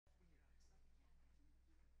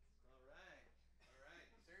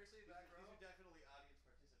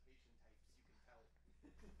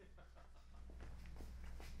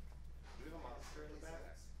monster in the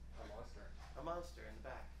back? A monster. A monster in the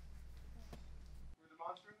back. With the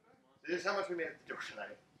monster in the back? This is how much we made at the door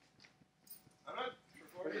tonight. I'm not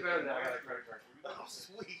What's it better than I got a credit card? Oh,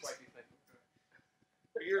 sweet. Swipey thing.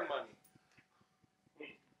 For your money.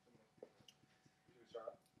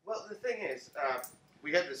 Well, the thing is,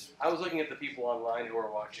 we had this. I was looking at the people online who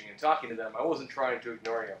were watching and talking to them. I wasn't trying to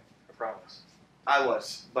ignore you. I promise. I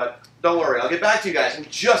was, but don't worry. I'll get back to you guys in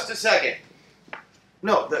just a second.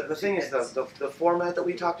 No, the thing is the format that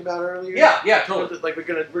we talked about earlier. Yeah, totally. Like we're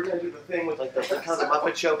gonna do the thing with like the kind of the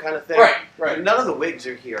Muppet Show kind of thing. Right. None of the wigs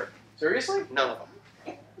are here. Seriously? None of them.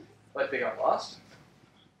 Like they got lost?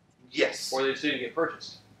 Yes. Or they just didn't get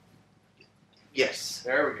purchased? Yes.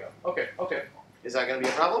 There we go. Okay. Is that gonna be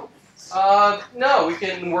a problem? No, we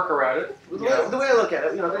can work around it. The way I look at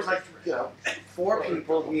it, there's like, 4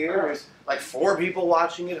 people here. There's like 4 people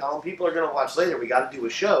watching at home. People are gonna watch later. We got to do a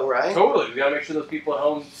show, right? Totally. We got to make sure those people at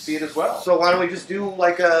home see it as well. So why don't we just do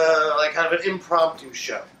like kind of an impromptu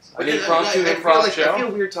show? An impromptu show? I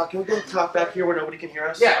feel weird talking. We're gonna talk back here where nobody can hear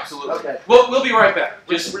us. Yeah, absolutely. Okay. We'll be right back.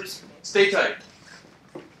 Just stay tight.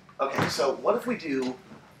 Okay. So what if we do,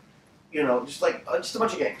 just a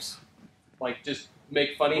bunch of games? Like just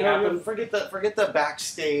make funny happen. Forget the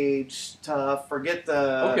backstage stuff. Forget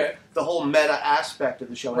the whole meta aspect of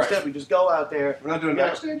the show. Right. Instead, we just go out there. We're not doing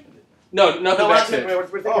backstage? No, nothing backstage. We're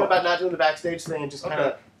thinking about not doing the backstage thing and just kind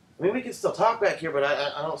of. I mean, we can still talk back here, but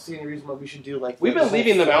I don't see any reason why we should do like. We've been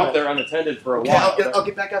leaving them out there unattended for a while. I'll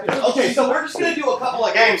get back out there. Okay, so we're just gonna do a couple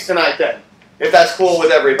of games tonight then, if that's cool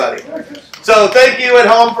with everybody. So thank you at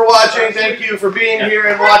home for watching. Thank you for being here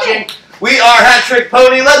and watching. We are Hat Trick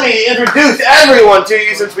Pony. Let me introduce everyone to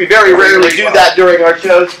you, since we very rarely do that during our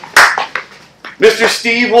shows. Mr.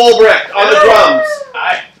 Steve Wolbrecht on the drums.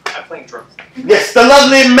 I'm playing drums. Yes, the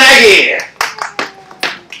lovely Maggie.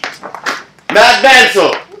 Matt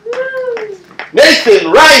Vancil.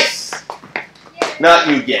 Nathan Rice. Not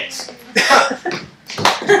you yet.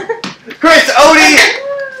 Chris Odie.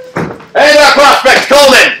 And our prospect,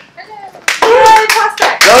 Coleman.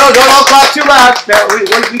 No, don't all clap too loud.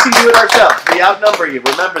 We can do it ourselves. We outnumber you.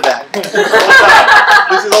 Remember that.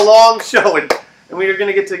 This is a long show, and we are going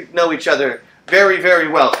to get to know each other very, very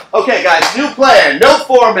well. Okay, guys, new plan, no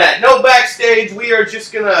format, no backstage. We are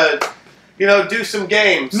just going to, do some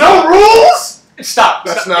games. No rules? Stop.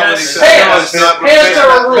 That's not what he said. Pants. Pants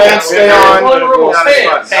are a rule. Pants stay on. One rule.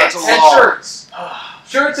 Pants. That's a And law. shirts.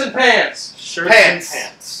 Shirts and pants.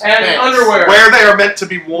 Pants. And underwear. Where they are meant to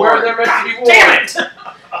be worn. Where they're meant to be worn. Damn it!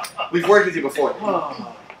 We've worked with you before.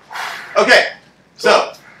 Okay,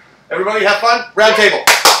 so, everybody have fun? Round table.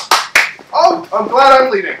 Oh, I'm glad I'm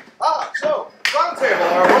leading. So,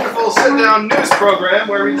 Roundtable, our wonderful sit-down news program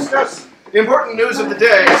where we discuss the important news of the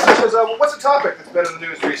day, such as what's a topic that's been in the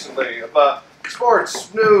news recently?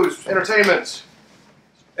 Sports, news, entertainment,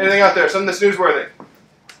 anything out there, something that's newsworthy.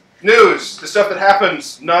 News, the stuff that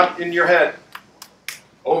happens, not in your head.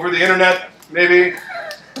 Over the internet, maybe,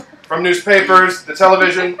 from newspapers, the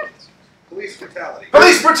television. Police brutality.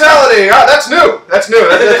 Police brutality! That's new! That's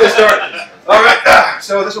the start. All right,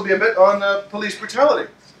 so this will be a bit on police brutality.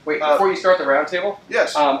 Wait, before you start the roundtable,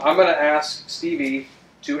 Yes. I'm going to ask Stevie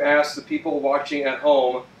to ask the people watching at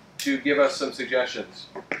home to give us some suggestions.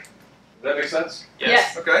 Does that make sense?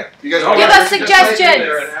 Yes. Okay. You guys Give us suggestions.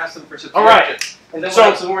 There and ask them for suggestions. All right. And then So-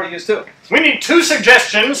 we'll have some more to use too. We need 2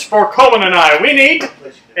 suggestions for Coleman and I. We need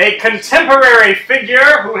a contemporary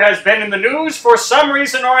figure who has been in the news for some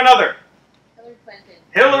reason or another.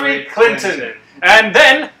 Hillary Clinton. And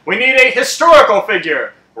then we need a historical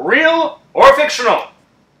figure, real or fictional.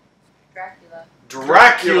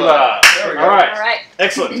 Dracula. There we go. All right. All right.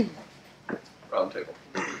 Excellent. Roundtable.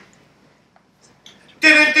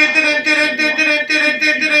 Good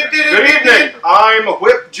Good evening. I'm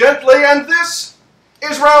Whip Gently, and this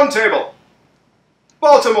is Roundtable.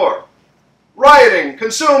 Baltimore. Rioting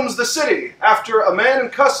consumes the city after a man in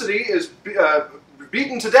custody is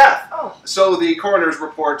beaten to death. So the coroner's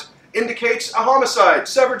report indicates a homicide,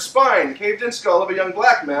 severed spine, caved-in skull of a young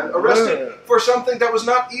black man arrested for something that was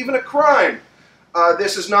not even a crime.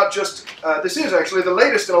 This is actually the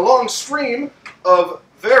latest in a long stream of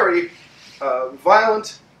very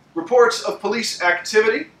violent reports of police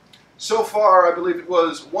activity. So far, I believe it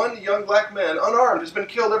was 1 young black man, unarmed, has been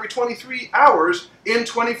killed every 23 hours in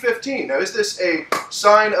 2015. Now, is this a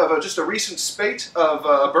sign of just a recent spate of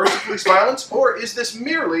a burst of police violence, or is this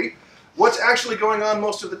merely what's actually going on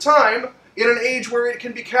most of the time in an age where it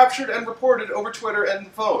can be captured and reported over Twitter and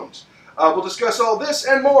phones? We'll discuss all this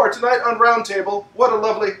and more tonight on Roundtable. What a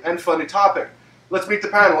lovely and funny topic. Let's meet the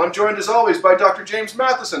panel. I'm joined as always by Dr. James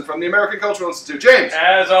Matheson from the American Cultural Institute. James.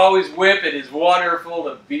 As always, Whip, it is wonderful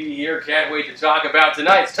to be here. Can't wait to talk about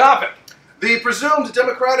tonight's topic. The presumed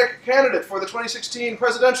Democratic candidate for the 2016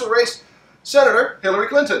 presidential race, Senator Hillary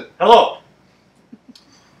Clinton. Hello.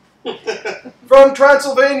 From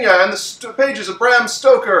Transylvania and the pages of Bram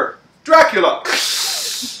Stoker, Dracula.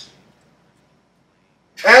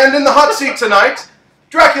 And in the hot seat tonight,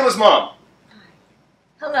 Dracula's mom.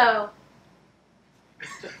 Hello.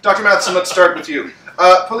 Dr. Matheson, let's start with you.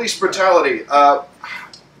 Police brutality.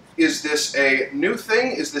 Is this a new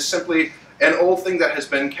thing? Is this simply an old thing that has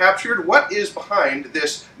been captured? What is behind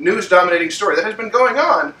this news-dominating story that has been going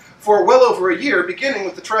on for well over a year, beginning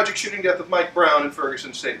with the tragic shooting death of Mike Brown in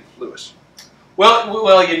Ferguson, St. Louis?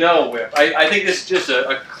 Well, you know, Whip, I think this is just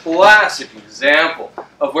a classic example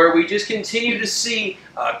of where we just continue to see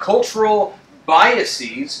cultural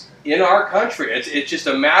biases in our country. It's just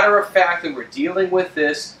a matter of fact that we're dealing with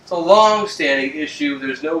this. It's a long-standing issue.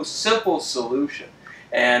 There's no simple solution.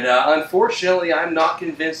 And unfortunately, I'm not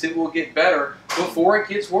convinced it will get better before it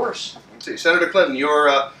gets worse. Let's see, Senator Clinton,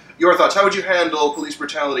 your thoughts. How would you handle police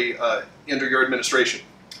brutality under your administration?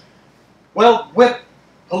 Well, Whip,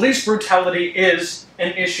 police brutality is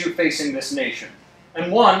an issue facing this nation,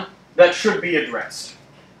 and one that should be addressed.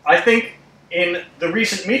 I think in the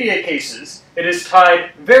recent media cases, it is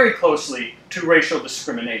tied very closely to racial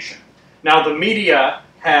discrimination. Now, the media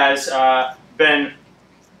has been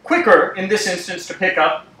quicker in this instance to pick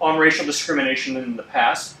up on racial discrimination than in the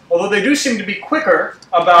past, although they do seem to be quicker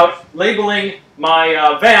about labeling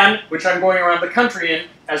my van, which I'm going around the country in,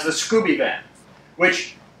 as the Scooby van,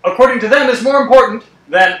 which, according to them, is more important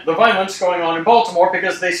than the violence going on in Baltimore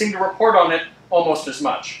because they seem to report on it almost as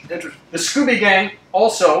much. The Scooby Gang,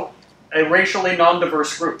 also a racially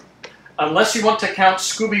non-diverse group, unless you want to count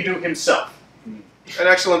Scooby-Doo himself. An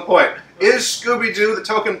excellent point. Is Scooby-Doo the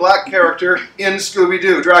token black character in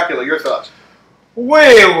Scooby-Doo? Dracula, your thoughts?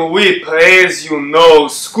 Well, Whip, as you know,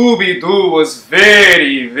 Scooby-Doo was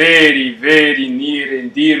very, very, very near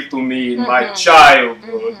and dear to me in my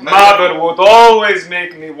childhood. Mother would always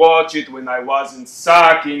make me watch it when I wasn't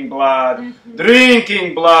sucking blood,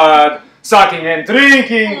 drinking blood, sucking and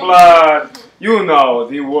drinking blood. You know,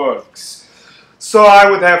 the works. So I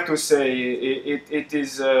would have to say it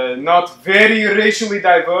is not very racially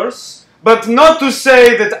diverse, but not to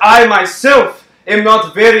say that I myself am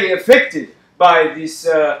not very affected by this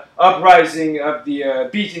uprising of the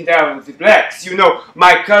beating down of the blacks. You know,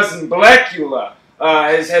 my cousin Blackula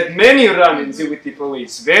has had many run-ins with the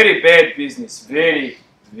police. Very bad business. Very,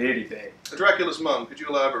 very bad. Dracula's mom, could you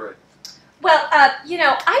elaborate? Well, you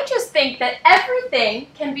know, I just think that everything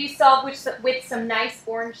can be solved with some nice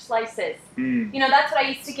orange slices. You know, that's what I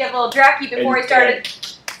used to give little Dracky before he started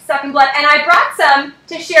sucking blood. And I brought some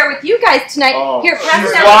to share with you guys tonight. Oh, here, pass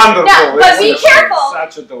she's it out. wonderful. No, but be careful.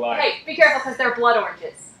 Such a delight. Hey, be careful because they're blood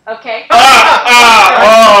oranges. Okay?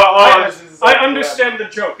 I understand the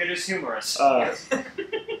joke. It is humorous. I see.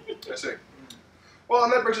 Well,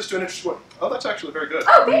 and that brings us to an interesting one. Oh, that's actually very good.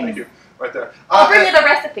 Oh, thanks. Thank you. Right there. I'll bring you the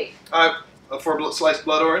recipe. For sliced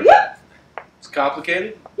blood orange? Yep. It's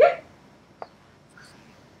complicated. Yep.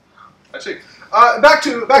 I see. Back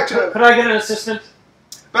to Could I get an assistant?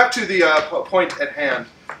 Back to the point at hand,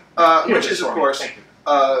 which is, of course,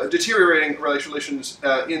 deteriorating relations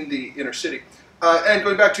in the inner city. And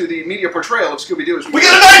going back to the media portrayal of Scooby-Doo. We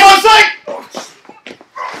got a knife on site!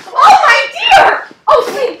 Oh, my dear! Oh,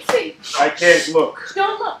 sweet. I can't look.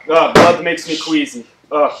 Don't look. Blood makes me queasy.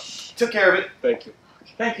 Took care of it. Thank you.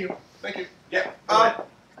 Thank you. Thank you. Yeah.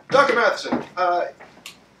 Dr. Matheson,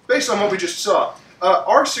 based on what we just saw,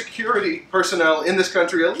 are security personnel in this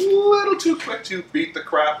country a little too quick to beat the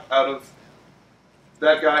crap out of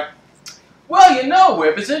that guy? Well, you know,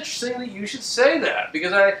 Whip, it's interesting that you should say that,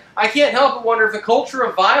 because I can't help but wonder if the culture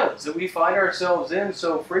of violence that we find ourselves in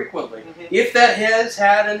so frequently, if that has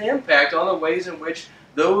had an impact on the ways in which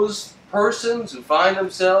those persons who find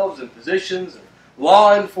themselves in positions of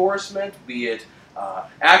law enforcement, be it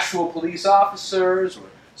actual police officers or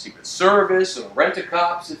Secret Service or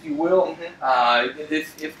rent-a-cops, if you will,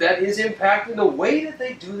 if that is impacting the way that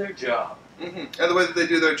they do their job. And the way that they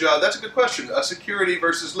do their job, that's a good question. Security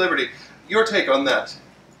versus liberty. Your take on that,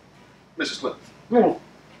 Mrs. Clinton? Oh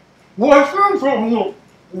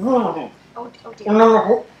dear.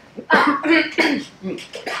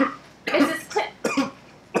 Mrs. Clinton.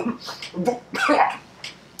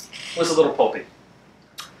 Was a little pulpy.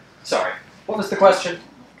 Sorry. What was the question?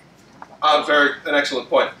 An excellent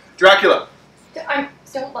point. Dracula.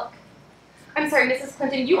 Don't look. I'm sorry, Mrs.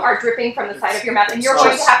 Clinton, you are dripping from the side of your mouth, and you're It's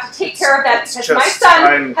going to just- have to take care of that because my just-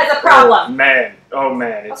 son has a problem. Oh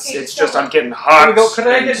man, it's Okay, it's so- just I'm getting hot. Here we go. Could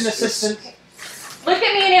I and get an it's- assistant? Look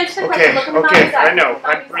at me and answer the question. Okay, Look at my okay, mom's eyes. I know. Look at my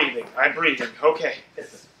I'm mommy's breathing. I'm breathing. Okay.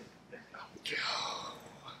 eyes.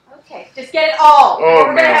 Okay, just get it all. Oh We're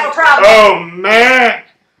going to man. have a problem. Oh man.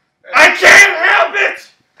 I can't help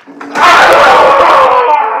it.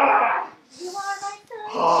 You are my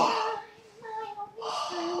sunshine,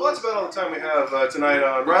 Well, that's about all the time we have tonight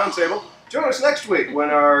on Roundtable. Join us next week when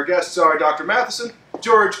our guests are Dr. Matheson,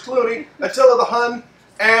 George Clooney, Attila the Hun,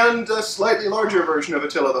 and a slightly larger version of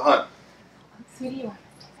Attila the Hun. Sweetie, you okay.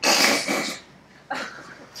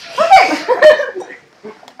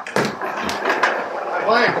 I'm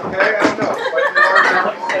blank, okay? I don't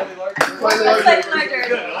know. Slightly larger. That's like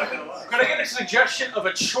larger. Could I get a suggestion of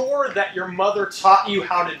a chore that your mother taught you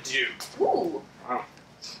how to do? Ooh.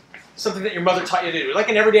 Something that your mother taught you to do, like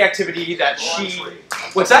an everyday activity that she.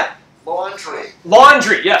 What's that? Laundry.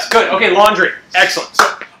 Laundry. Yes, good. Okay, laundry. Excellent. So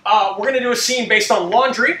we're going to do a scene based on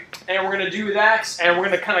laundry, and we're going to do that, and we're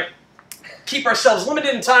going to kind of keep ourselves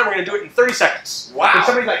limited in time. We're going to do it in 30 seconds. Wow. Can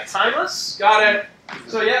somebody like time us? Got it.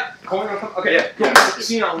 So yeah, okay. Yeah.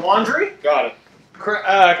 Scene on laundry. Got it.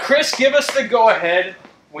 Chris, give us the go-ahead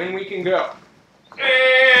when we can go.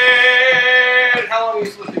 And how long are you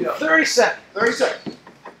supposed to go? 30 seconds. 30 seconds.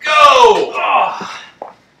 Go!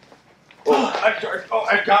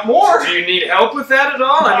 I've got more. Do you need help with that at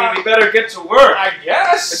all? I mean, we better get to work. I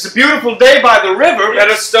guess. It's a beautiful day by the river.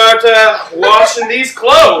 Better start washing these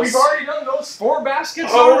clothes. We've already done those 4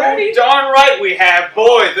 baskets Oh, already. darn right we have.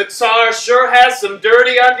 Boy, the Tsar sure has some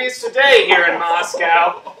dirty undies today here in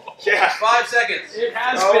Moscow. Yeah. 5 seconds. It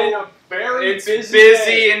has Oh, been a very It's busy busy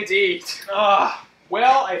day. indeed.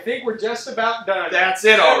 Well, I think we're just about done. That's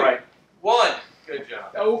it, all right. 1. Good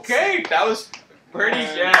job. Okay, that was pretty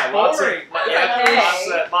boring.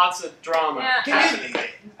 Okay. Lots of drama. Yeah. happening.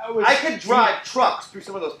 I could drive trucks through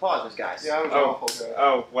some of those pauses, guys. Yeah, I was Oh. awful good.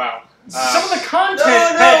 Oh, wow. Some of the content.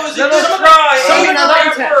 No, it's a good some of try. the, some of I the like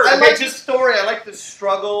content. I like the story. I like the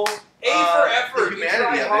struggle. A for effort. The You humanity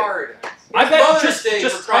try of it. hard. I bet Mother's just Day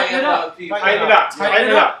just for crying tighten it out up. loud, people. Tighten it up. Tighten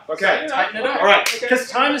it up. Okay. Tighten it up. All right. Because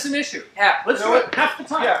time is an issue. Half. Let's You do know it half the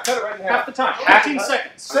time. Yeah, cut it right in half. Half the time. Okay. 15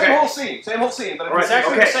 seconds. Same Okay. whole scene. Same whole scene. But All right. It's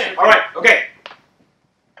actually Okay. the same. All right. Okay.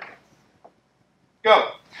 Go.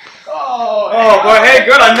 Oh, boy, hey,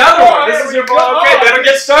 good. Another one. This is your ball. Okay, better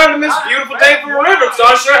get started on this beautiful day for a river.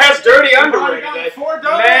 Tsar sure has dirty underwear today.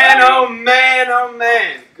 Man, oh man, oh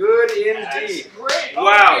man. Good indeed. Great.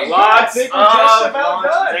 Wow, Okay, lots I think we're just of about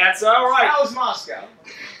done. That's all right. How's Moscow?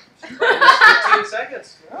 15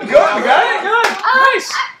 seconds. Good. You got it. Good.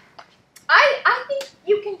 Nice. I think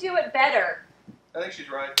you can do it better. I think she's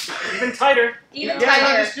right. Even tighter. Even Yeah, no,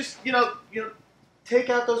 tighter. just take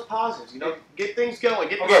out those pauses. Get things going.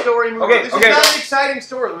 Get the Okay, story moving. okay, This okay. is not an exciting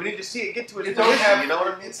story. We need to see it get to its don't conclusion. have- You know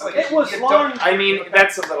what I mean? It's like It was you long. don't- I mean,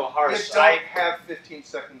 that's a little You harsh. don't have 15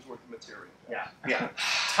 seconds worth of material. Yeah.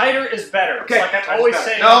 Tighter is better. Okay, It's like I'm tighter's always better.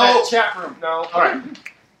 saying No. in that chat room. No. All right.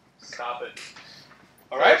 Stop it.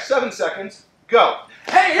 All right. 7 seconds. Go.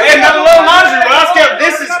 Hey, Hey, another little laundry, Moscow.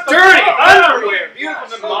 This is dirty underwear.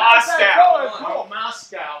 Beautiful in Moscow. Cool,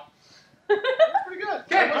 Moscow. Pretty good.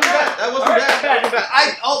 That wasn't bad. That wasn't All right, bad. bad. That wasn't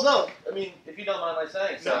bad. Although, I mean, if you don't mind my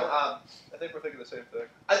saying so, No. I think we're thinking the same thing.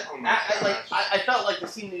 I felt like the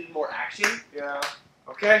scene needed more action. Yeah.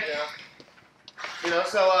 Okay. Yeah.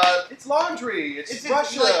 So It's laundry. It's it's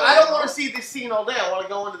Russia. like I don't want to see this scene all day. I want to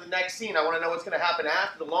go into the next scene. I want to know what's going to happen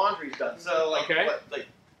after the laundry's done. So like, Okay. what, like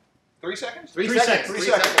 3 seconds? 3 3 seconds. seconds.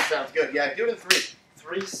 3 seconds sounds good. Yeah, do it in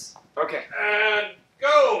 3. Okay. And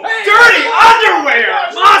go. Dirty underwear,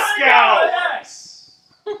 Moscow. Yes.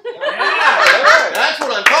 Yeah, that's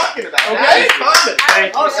what I'm talking about. Okay. That is common.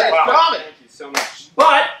 Thank you. Oh, that's Wow. common. Thank you so much.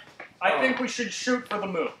 But I think we should shoot for the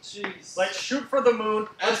moon. Jeez. Let's shoot for the moon.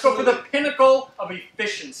 Let's go for the pinnacle of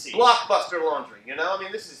efficiency. Blockbuster laundry. You know, I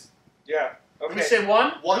mean, this is Yeah. We Okay. say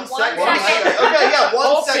 1. 1 1 second. second. Okay, yeah, 1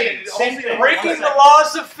 Whole second. scene, Whole same scene. thing. Breaking the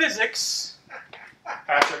laws of physics.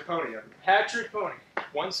 Patrick Pony. Patrick Pony.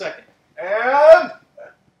 1 second. And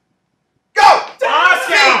go!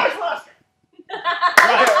 Moscow!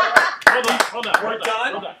 Hold on. We're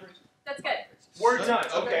done? That's good. We're done.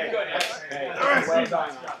 Okay, good. Okay. Well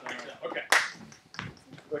done. Okay.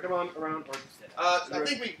 So come on around. I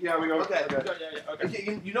think we. Yeah, we go. Okay. Okay.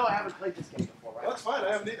 Okay, you know I haven't played this game before, right? That's fine.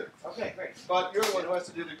 I haven't either. Okay, great. But you're the one who has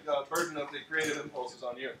to do the burden of the creative impulses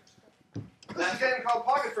on you. This is a game called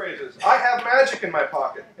Pocket Phrases. I have magic in my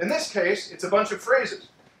pocket. In this case, it's a bunch of phrases.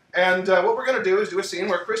 And what we're going to do is do a scene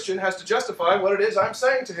where Christian has to justify what it is I'm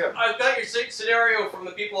saying to him. I've got your scenario from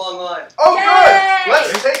the people online. Oh, Yay! good!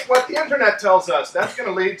 Let's take what the internet tells us. That's going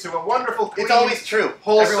to lead to a wonderful, clean, It's always true.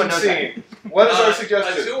 wholesome Everyone knows scene. What is our A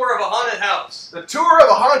suggestion? tour of a haunted house. The tour of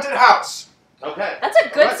a haunted house. Okay. That's a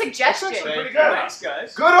good Alright. suggestion. That's actually pretty Thank you. good. Thanks,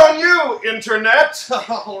 guys. Good on you, internet.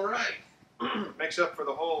 All right. Makes up for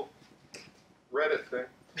the whole Reddit thing.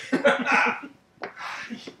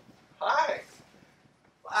 Hi.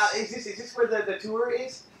 Is this where the tour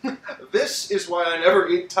is? This is why I never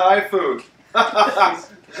eat Thai food. Now,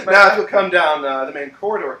 if you'll come down the main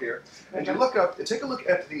corridor here, and you look up, take a look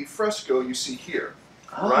at the fresco you see here.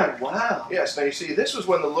 Oh, Right. wow. Yes, now you see, this was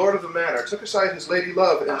when the lord of the manor took aside his lady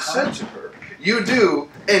love and said to her, "You do,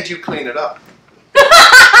 and you clean it up."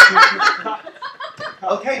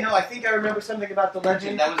 Okay, no, I think I remember something about the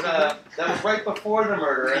legend. That was right before the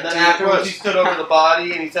murder, and then afterwards he stood over the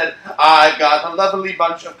body and he said, "I've got a lovely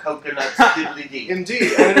bunch of coconuts, diddly-dee."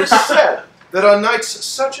 Indeed, and it is said that on nights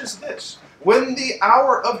such as this, when the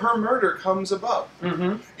hour of her murder comes above,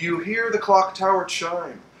 you hear the clock tower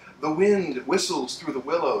chime. The wind whistles through the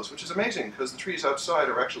willows, which is amazing because the trees outside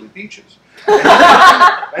are actually beeches.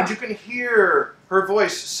 And you can hear her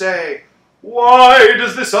voice say, "Why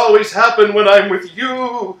does this always happen when I'm with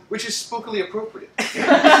you?" Which is spookily appropriate.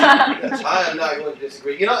 Yes, I am not going to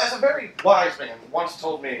disagree. You know, as a very wise man once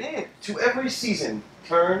told me, to every season,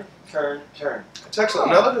 turn, turn, turn. It's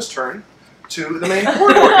excellent. Now let us turn to the main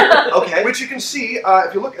corridor here. Okay. Which you can see,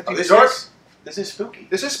 if you look at the This dark... is spooky.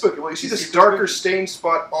 This is spooky. Well, you see This this is darker spooky. stained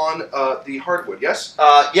spot on the hardwood, yes?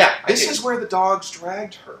 Yeah. This is where the dogs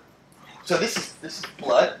dragged her. So this is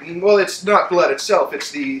blood. Well, it's not blood itself.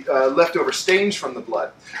 It's the leftover stains from the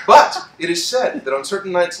blood. But it is said that on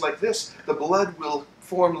certain nights like this, the blood will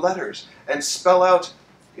form letters and spell out,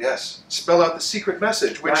 yes, spell out the secret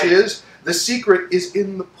message, which Right. is, the secret is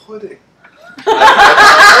in the pudding.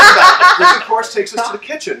 Wow, This, of course, takes us to the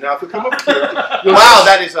kitchen. Now, if we come over here,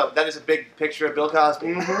 that is a big picture of Bill Cosby.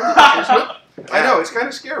 Isn't it? I know, it's kind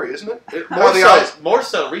of scary, isn't it? More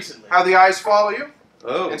so recently. How the eyes follow you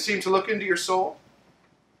Oh. and seem to look into your soul.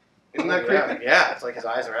 Isn't that yeah, creepy? yeah, it's like his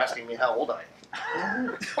eyes are asking me how old I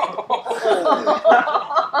am.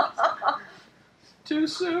 Too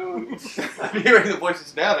soon. I'm hearing the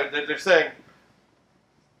voices now. They're saying,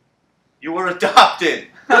 "You were adopted."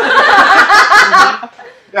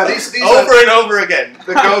 Now, these Over and over again.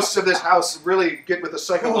 the ghosts of this house really get with the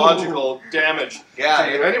psychological damage. Yeah. So,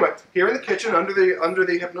 anyway, here in the kitchen, under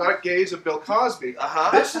the hypnotic gaze of Bill Cosby,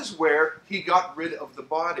 this is where he got rid of the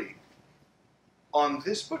body. On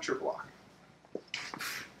this butcher block,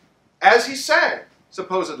 as he sang,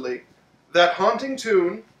 supposedly, that haunting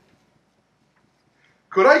tune.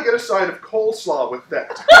 Could I get a side of coleslaw with that?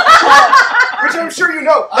 Which I'm sure you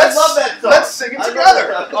know. I love that song. Let's sing it I love together.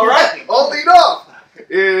 that song. All right, I'll lead off.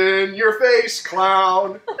 In your face,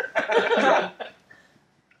 clown. I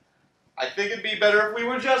think it'd be better if we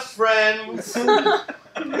were just friends.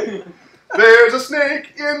 There's a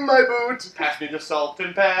snake in my boot. Pass me the salt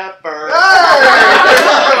and pepper. Hey!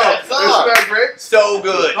 That song. Isn't that great? So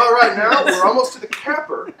good. All right, now we're almost to the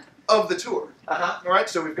capper of the tour. Uh-huh. All right,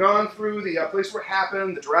 so we've gone through the place where it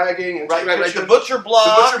happened, the dragging, and Right. The kitchen, butcher block.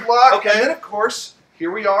 the butcher block, Okay. and then of course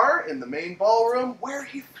here we are in the main ballroom where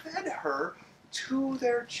he fed her to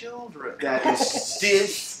their children. That is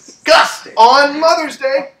disgusting. On Mother's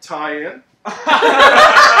Day, tie-in.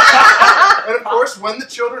 And of course, when the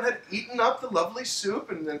children had eaten up the lovely soup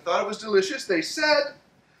and then thought it was delicious, they said,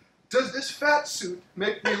 "Does this fat suit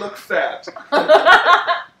make me look fat?"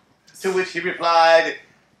 To which he replied,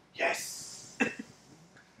 "Yes."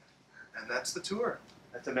 And that's the tour.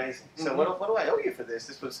 That's amazing. So what do I owe you for this?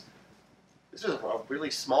 This was a really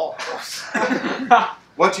small house.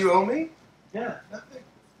 What do you owe me? Yeah. Nothing.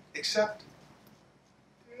 Except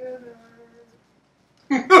dinner.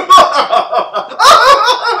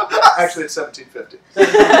 Actually, it's 1750.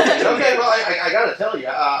 Okay, well, I gotta tell you,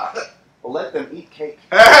 we'll let them eat cake.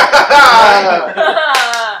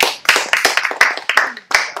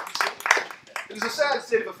 It is a sad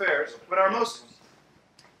state of affairs when our most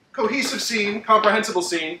cohesive scene, comprehensible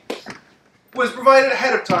scene, was provided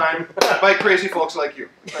ahead of time by crazy folks like you.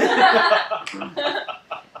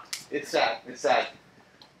 It's sad. It's sad.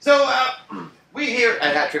 So, we here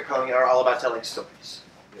at Hat Trick Pony are all about telling stories.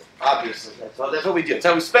 Obviously, that's what we do. That's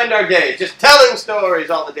how we spend our days, just telling stories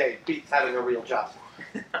all the day. Beats having a real job.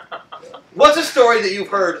 What's a story that you've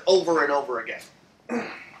heard over and over again?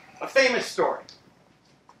 A famous story.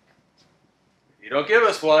 If you don't give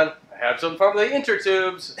us one, I have some from the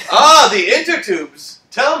intertubes. Ah, the intertubes.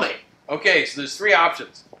 Tell me. Okay, so there's three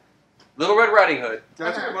options. Little Red Riding Hood,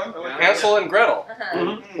 That's a good one. I like that. Hansel and Gretel,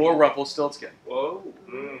 Uh-huh. or Rumpelstiltskin. Whoa.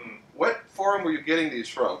 What forum were you getting these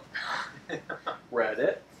from?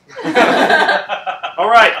 Reddit. All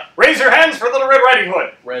right, raise your hands for Little Red Riding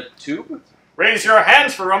Hood. RedTube. Raise your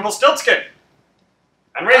hands for Rumpelstiltskin.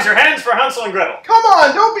 And raise your hands for Hansel and Gretel. Come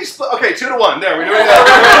on, don't be split. Okay, 2-1. There, we're doing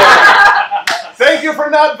that. Thank you for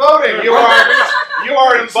not voting. You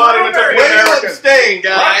are an embodiment of the Way to American. abstain,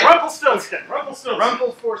 guys. Rumpelstiltskin.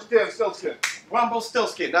 Rumpelstiltskin.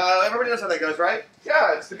 Rumpelstiltskin. Everybody knows how that goes, right?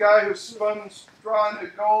 Yeah, it's the guy who spun straw into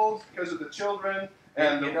gold because of the children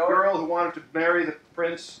and the You know girl who wanted to marry the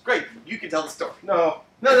prince. Great. You can tell the story. No.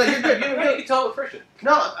 No, you're good. You can tell it with Christian.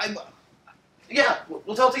 Yeah,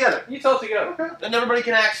 we'll tell it together. You tell it together. And everybody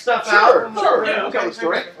can act stuff Sure, out. sure. Yeah, We'll tell the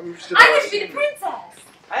story. I get to be the princess.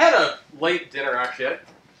 I had a late dinner, actually. I'm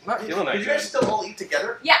not feeling that Did you guys good. still all eat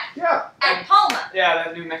together? Yeah. At Palma. Yeah,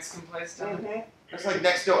 that new Mexican place down there. It's like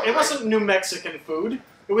next door. It wasn't New Mexican food.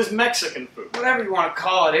 It was Mexican food. Whatever you want to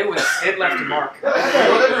call it, it left a mark.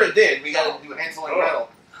 Whatever it did, we got to do Hansel and Gretel.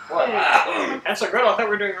 What? Hansel and Gretel, I thought we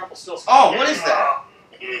were doing Rumpelstiltskin. Oh, what is that?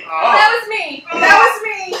 That was me. That was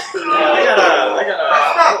me. I got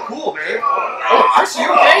That's not cool, man. Oh, Chris, you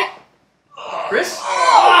okay? Chris?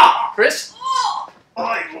 Chris? Oh,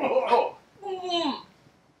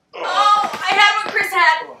 I had what Chris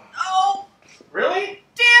had. Oh, Really?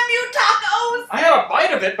 damn you tacos. I had a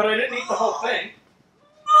bite of it, but I didn't eat the whole thing.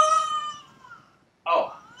 Oh.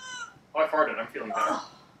 Oh, I farted. I'm feeling better.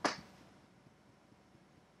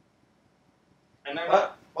 And then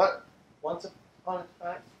what? What? Once upon a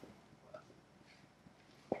time?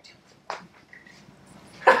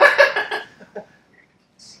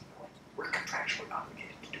 We're contractually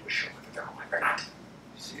obligated to do a show with the girl, or not?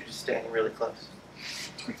 So you're just standing really close.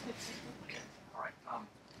 All right.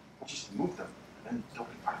 We'll just move them, and then they'll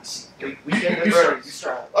be part of the scene. You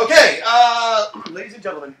start. Okay, ladies and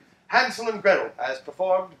gentlemen, Hansel and Gretel, as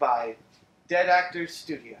performed by Dead Actors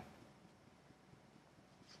Studio.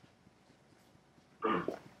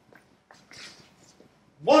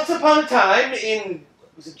 Once upon a time in,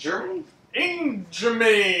 was it Germany?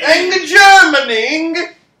 Germany. In Germany!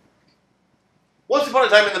 Once upon a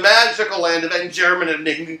time in the magical land of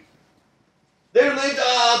Germany, there lived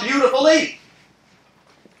a beautiful lady.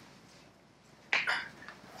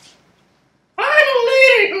 I'm a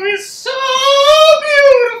lady who is so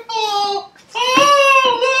beautiful.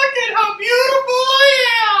 Oh, look at how beautiful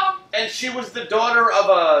I am. And she was the daughter of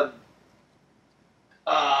a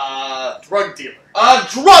Drug dealer. A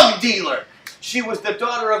drug dealer! She was the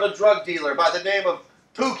daughter of a drug dealer by the name of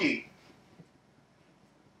Pookie.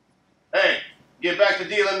 Hey, get back to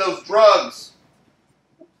dealing those drugs.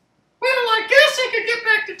 Well, I guess I could get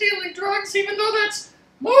back to dealing drugs, even though that's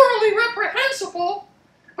morally reprehensible.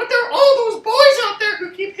 But there are all those boys out there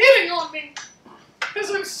who keep hitting on me. Because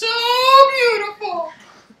I'm so beautiful.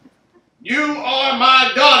 You are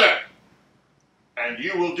my daughter. And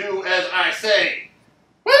you will do as I say.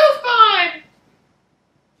 Well, fine.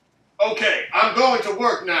 Okay, I'm going to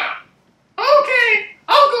work now. Okay,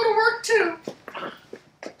 I'll go to work too.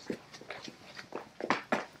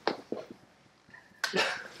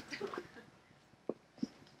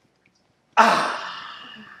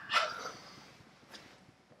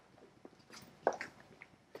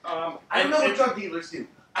 I don't know what drug dealers do.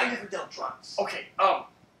 I never dealt drugs. Okay,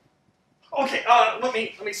 let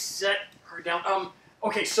me set her down.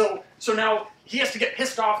 Okay, so now he has to get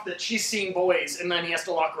pissed off that she's seeing boys, and then he has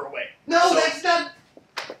to lock her away. No, So- that's not...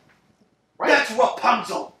 Right. That's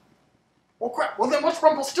Rapunzel. Well, crap. Well, then what's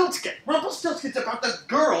Rumpelstiltskin? Rumpelstiltskin's about the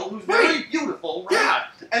girl who's very beautiful, right? Yeah.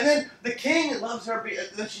 And then the king loves her,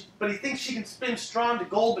 but he thinks she can spin straw into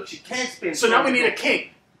gold, but she can't spin So straw now we into need a gold. king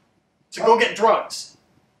to go get drugs,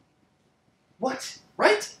 What?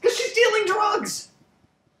 right? Because she's dealing drugs.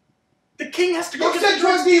 The king has to go You get said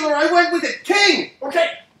drug dealer, I went with it. King!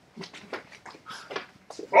 Okay.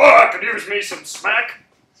 Oh, I could use me some smack.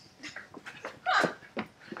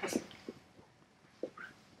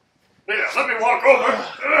 Yeah, let me walk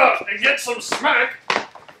over and get some smack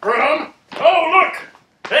from. Oh, look!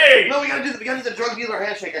 Hey! No, we gotta do the drug dealer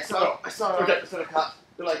handshake. I saw an episode of Cops.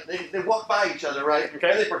 They're like, they walk by each other, right? Okay.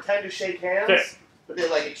 And they pretend to shake hands, Okay. but they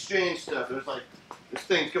like exchange stuff. There's like, there's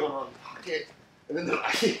things going on. Okay. And then they're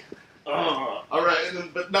like, all right, and then,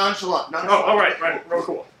 but nonchalant. Oh, all right, real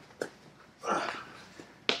cool.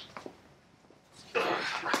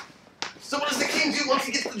 So what does the king do once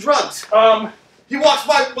he gets the drugs? Um, He walks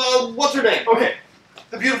by, what's her name? okay.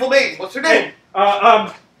 The beautiful maiden. What's her name?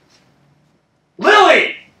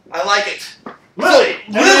 Lily! I like it. Lily!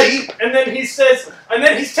 Lily? And then he says, and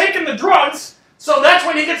then he's taking the drugs, So that's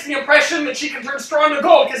when he gets the impression that she can turn straw into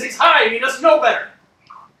gold because he's high and he doesn't know better.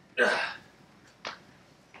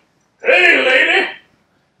 Hey, lady!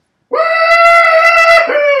 Woo-hoo!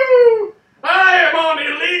 I am on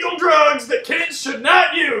illegal drugs that kids should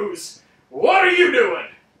not use. What are you doing?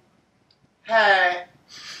 Hey.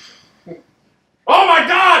 Oh my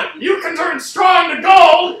God! You can turn straw into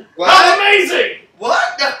gold! What? How amazing!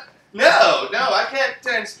 What? No, I can't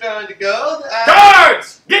turn straw into gold.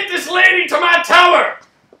 Guards! Get this lady to my tower!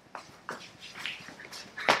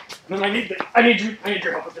 Then I need your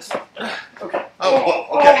help with this one. Okay. Oh,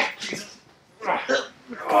 okay. Jesus. Is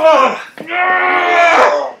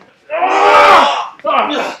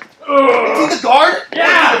he the guard?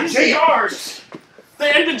 Yeah, Or he's is he the guard.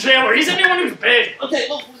 And the jailer. He's anyone who's big. Okay,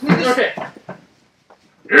 well, Okay.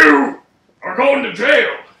 You are going to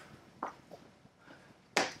jail.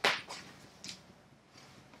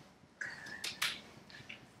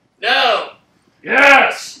 no.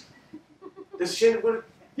 Yes. Does she?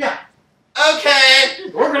 Yeah. Okay.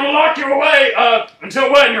 We're gonna lock you away.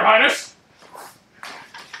 Until when, Your Highness?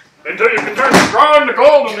 Until you can turn straw into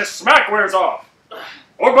gold and this smack wears off.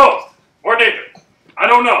 Or both. Or neither. I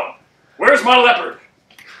don't know. Where's my leopard?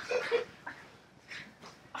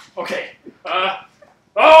 Okay.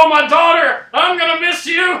 Oh, my daughter! I'm gonna miss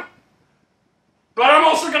you! But I'm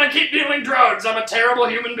also gonna keep dealing drugs. I'm a terrible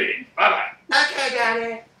human being. Bye-bye. Okay,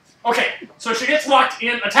 Daddy. Okay, so she gets locked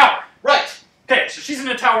in a tower. Right. Okay, so she's in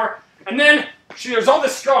a tower, and then there's all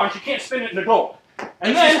this straw, and she can't spin it into gold.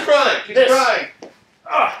 And then She's crying. She's this. crying.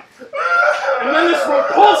 And then this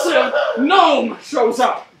repulsive gnome shows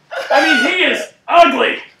up. I mean, he is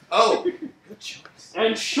ugly Oh, good choice.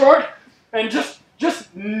 and short and just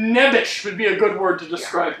nebbish would be a good word to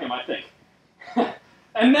describe him, I think.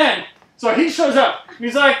 And then, so he shows up.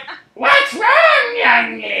 He's like, "What's wrong,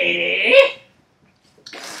 young lady?"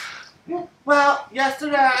 Well,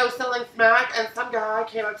 yesterday I was selling smack, and some guy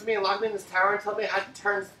came up to me and locked me in this tower and told me I had to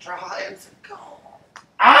turn straw into gold.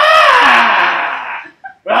 Ah!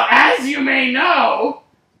 Well, as you may know,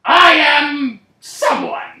 I am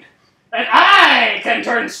someone, and I can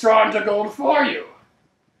turn straw into gold for you.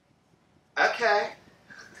 Okay.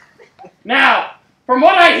 Now, from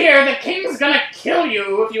what I hear, the king's gonna kill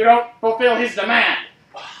you if you don't fulfill his demand.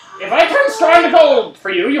 If I turn straw into gold for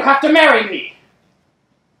you, you have to marry me.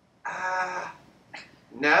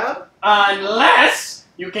 No? Unless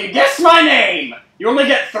you can guess my name. You only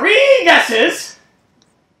get 3 guesses.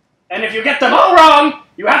 And if you get them all wrong,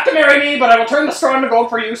 you have to marry me, but I will turn the straw into gold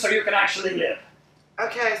for you so you can actually live.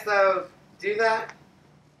 Okay, so do that.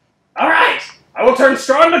 Alright, I will turn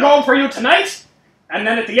straw into gold for you tonight, and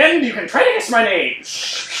then at the end you can try to guess my name.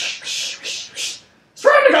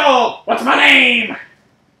 Straw into gold! What's my name?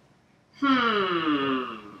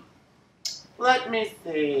 Let me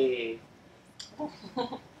see.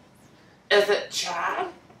 Is it Chad?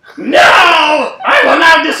 No! I will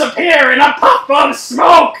now disappear in a puff of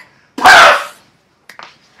smoke! Puff!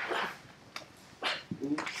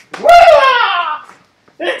 Woo!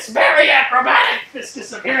 It's very acrobatic, this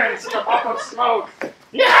disappearance in a puff of smoke.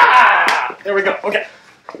 Yeah! There we go. Okay.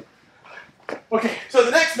 Okay. So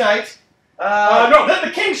the next night, No, then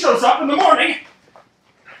the king shows up in the morning.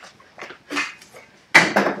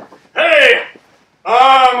 Hey!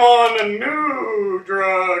 I'm on a new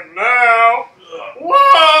drug now.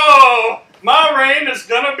 Whoa! My reign is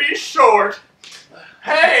gonna be short.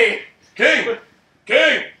 Hey! King!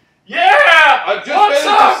 Yeah! I've just What's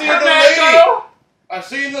been up, to see the Fernando? lady. I've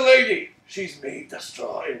seen the lady. She's made the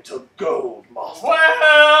straw into gold, master.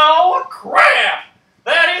 Well, crap!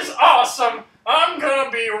 That is awesome. I'm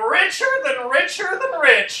gonna be richer than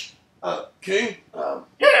rich. King?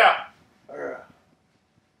 Yeah. Are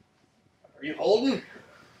you holding?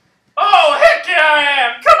 Oh, heck yeah, I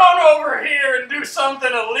am! Come on over here and do something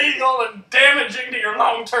illegal and damaging to your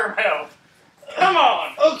long-term health. Come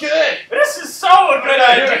on. Okay. This is so a good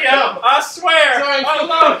Okay, here idea. I come. I swear. Sorry. I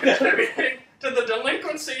love contributing to the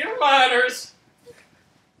delinquency of minors.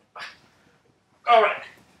 All right.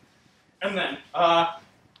 And then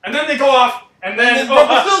they go off, and then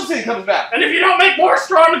Purple Silverstein comes back. and if you don't make more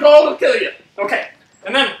straw into gold, I'll kill you. Okay.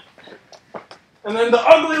 And then the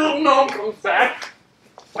ugly little gnome comes back.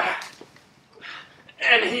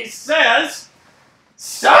 And he says,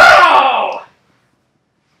 "So, how's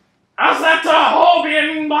that whole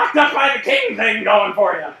being locked up by the king thing going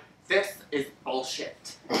for you?" This is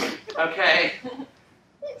bullshit. Okay?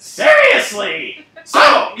 Seriously?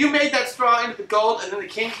 So, you made that straw into the gold, and then the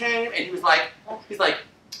king came, and he's like,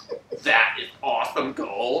 that is awesome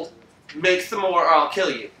gold. Make some more or I'll kill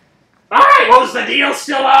you. Alright, well, is the deal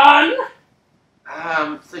still on?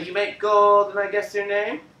 So you make gold, and I guess your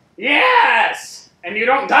name? Yes! And you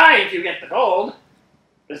don't die if you get the gold,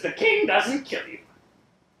 because the king doesn't kill you.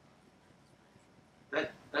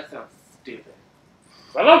 That sounds stupid.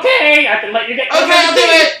 Well, okay, I can let you get the gold. Okay, I'll do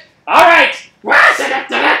it! Alright!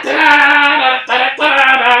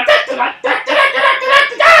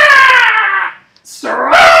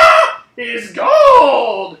 Straw is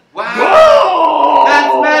gold! Wow! Gold!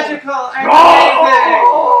 That's magical and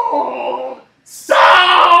Gold!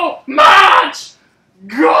 So much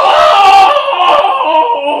gold!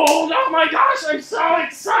 Oh my gosh, I'm so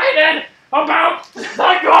excited about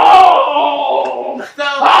the gold! So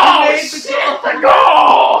Oh you made shit, the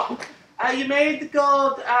gold! you made the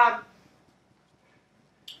gold.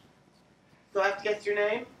 So I have to guess your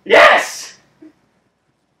name. Yes!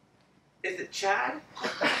 Is it Chad?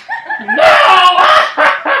 No!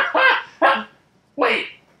 Wait.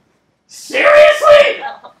 Seriously?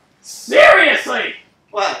 Seriously?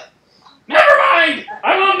 What? Never mind!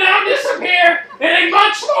 I will now disappear in a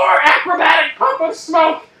much more acrobatic puff of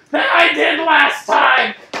smoke than I did last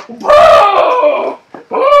time! Boo!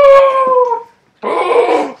 Boo!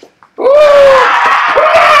 Boo! Boo!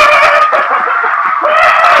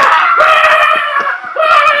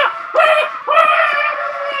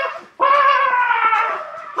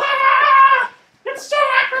 It's so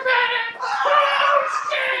acrobatic! Oh,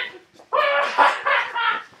 shit!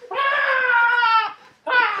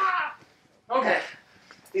 Okay.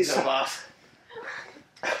 He's a boss.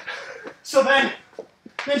 So then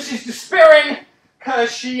she's despairing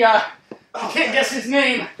because she can't guess his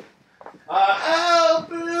name. Oh,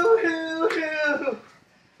 boo-hoo-hoo.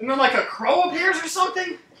 And then like a crow appears or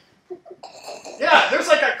something? Yeah, there's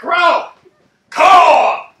like a crow.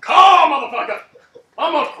 Caw! Caw, motherfucker!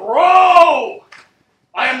 I'm a crow!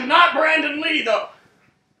 I am not Brandon Lee, though.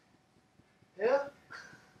 Yeah?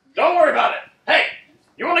 Don't worry about it. Hey,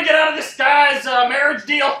 you want to get out of this guy's marriage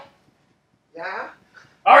deal? Yeah?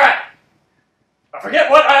 All right. I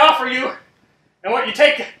forget what I offer you and what you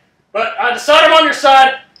take, but I decide I'm on your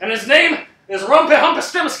side, and his name is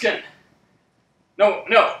Rumpelstiltskin. No,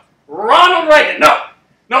 Ronald Reagan. No,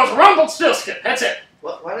 it's Rumpelstiltskin. That's it.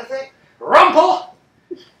 What is it?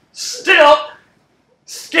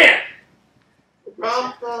 Rumpelstiltskin.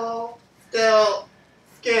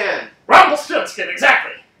 Rumpelstiltskin. Rumpelstiltskin,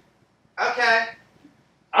 exactly. Okay.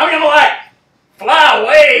 I'm gonna like fly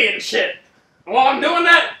away and shit. And while I'm doing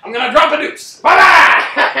that, I'm gonna drop a deuce.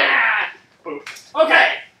 Bye-bye! Boom.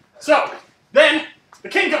 Okay, so then the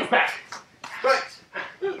king comes back. Right.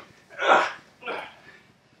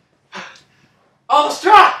 All the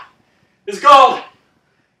straw is gold.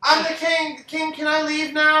 I'm the king. King, can I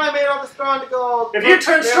leave now? I made all the straw into gold. If you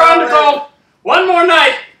turn straw into gold one more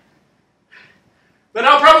night, then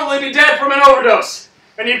I'll probably be dead from an overdose,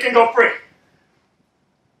 and you can go free.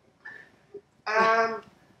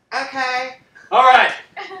 Okay. All right.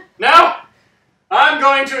 Now, I'm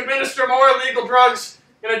going to administer more illegal drugs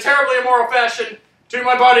in a terribly immoral fashion to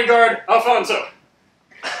my bodyguard, Alfonso.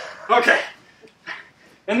 Okay.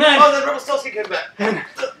 And then... Oh, then Rumpelstiltskin came back. And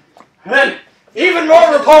then, even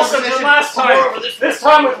more repulsive than last time, this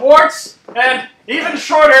time with warts, and even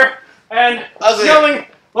shorter, and smelling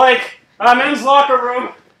like a men's locker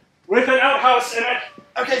room with an outhouse in it.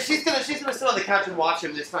 Okay, she's gonna sit on the couch and watch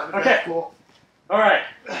him this time. Okay. That's cool. All right.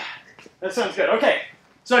 That sounds good. Okay.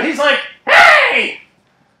 So he's like, hey!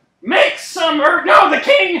 Make some no, the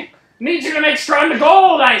king needs you to make straw into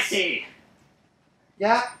gold, I see.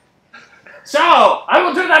 Yeah. So, I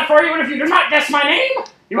will do that for you, and if you do not guess my name,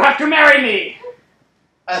 you have to marry me.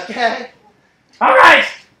 Okay. All right.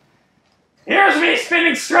 Here's me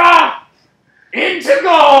spinning straw into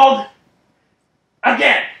gold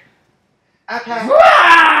again. Okay.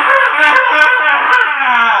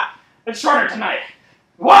 It's shorter tonight.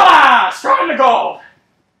 Voila! Straw into gold.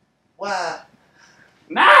 Wow.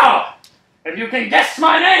 Now, if you can guess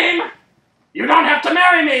my name, you don't have to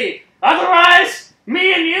marry me. Otherwise,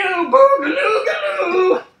 me and you,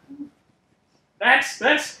 boogaloo-galoo.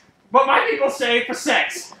 That's what my people say for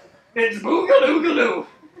sex. It's boogaloo-galoo.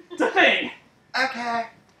 It's a thing. Okay.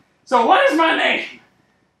 So what is my name?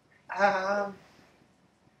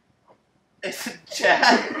 It's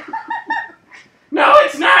Chad. No,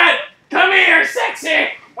 it's not. Come here,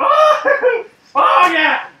 sexy. Oh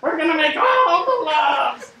yeah. We're gonna make all the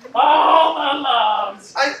loves. All the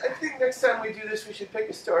loves. I think next time we do this, we should pick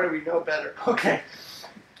a story we know better. Okay.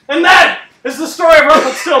 And that is the story of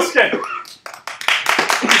Rumpelstiltskin. And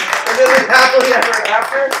then live happily ever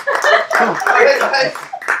after. Okay, guys.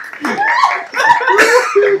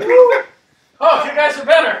 Oh, you guys are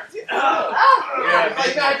better.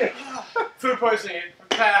 Yeah. Food poisoning.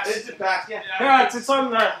 packs. Instant packs, yeah. Yeah, it's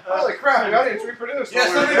on the. Holy crap, the audience reproduced. Yeah,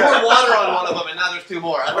 somebody poured water on one of them, and now there's 2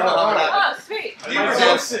 more. I don't know how that happened. Oh, sweet.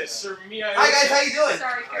 Mitosis or meiosis. Hi guys, how you doing?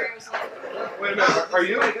 Sorry, Carrie was late. Wait a minute, are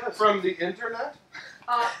you from the internet?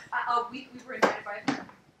 We were invited by a friend.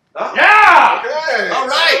 Oh. Yeah! Okay. All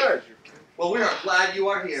right. Good. Well, we are glad you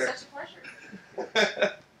are here. Such a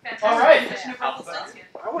pleasure. Fantastic. All right.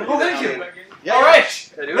 Oh, thank you. Yeah, All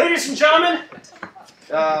right, Can I do it? ladies and gentlemen,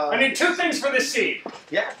 I need 2 things for this scene.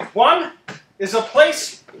 Yeah. One is a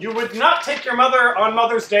place you would not take your mother on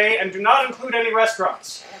Mother's Day and do not include any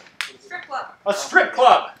restaurants. Strip club. A strip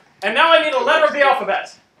club. And now I need a letter of the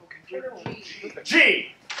alphabet.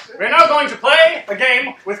 G. We're now going to play a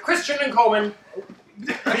game with Christian and Coleman.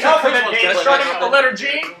 The alphabet game starting with the letter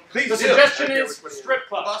G. Please The do. suggestion is strip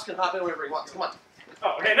club. Boss can hop in whenever he wants. Come on.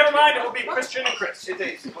 Oh, okay, never mind. It will be Christian and Chris.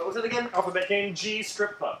 What was it again? Alphabet game G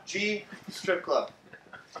strip club. G strip club.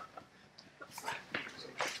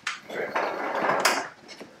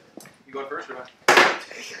 You going first or not?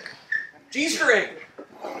 G-string.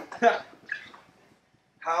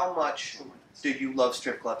 How much do you love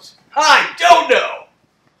strip clubs? I don't know.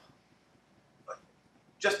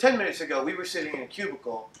 Just 10 minutes ago, we were sitting in a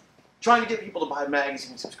cubicle trying to get people to buy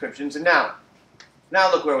magazine subscriptions, and now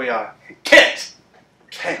look where we are. Kent.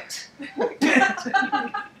 Kent. Look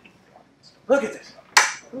at this.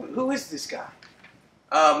 Who is this guy?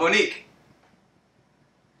 Monique.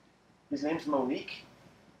 His name's Monique.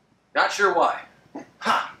 Not sure why.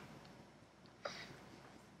 Ha!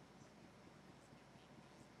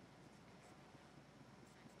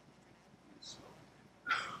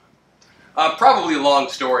 Probably a long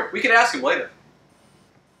story. We can ask him later.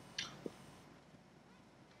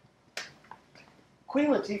 Queen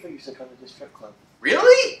Latifah used to come to this strip club.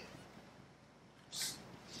 Really?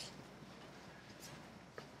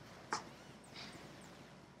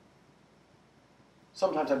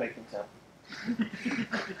 Sometimes I make things up.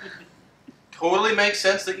 Totally makes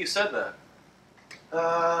sense that you said that.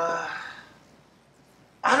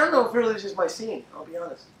 I don't know if really this is my scene, I'll be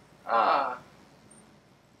honest.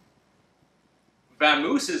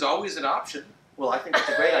 Vamoose is always an option. Well, I think that's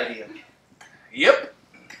a great idea. Yep.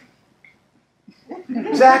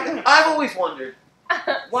 Zach, I've always wondered,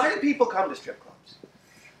 why do people come to strip clubs?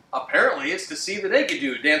 Apparently it's to see the naked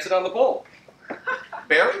dude dancing on the pole.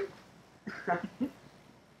 Barry?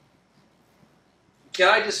 Can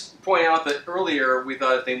I just point out that earlier we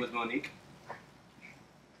thought his name was Monique?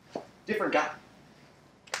 Different guy.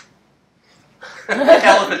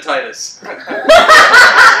 Elephantitis.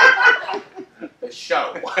 The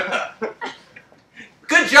show.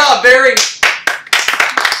 Good job, Barry.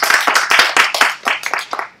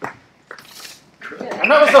 And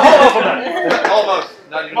that was the whole alphabet. Almost.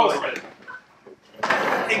 Not even Most a of little it.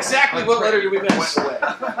 bit. Exactly what letter did we miss? Went away.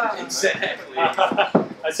 Exactly.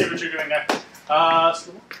 I see what you're doing there.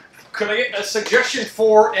 Could I get a suggestion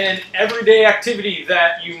for an everyday activity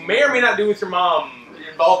that you may or may not do with your mom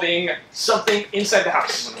involving something inside the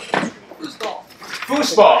house? Foosball.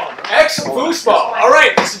 Foosball. Excellent. Foosball. All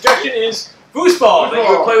right. The suggestion is foosball that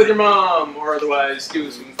you would play with your mom or otherwise do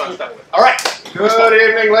some fun stuff with. All right. Good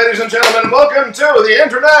evening, ladies and gentlemen. Welcome to the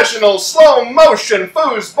International Slow Motion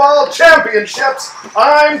Foosball Championships.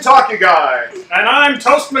 I'm Talkie Guy. And I'm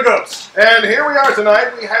Toast McGhost. And here we are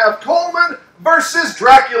tonight. We have Coleman versus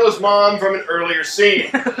Dracula's mom from an earlier scene.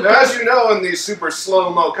 Now, as you know, in these super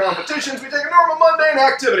slow-mo competitions, we take a normal mundane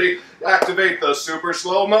activity, activate the super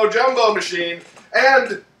slow-mo jumbo machine,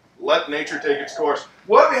 and let nature take its course.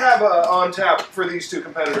 What do we have on tap for these 2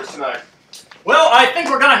 competitors tonight? Well, I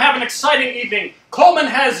think we're going to have an exciting evening. Coleman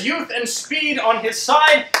has youth and speed on his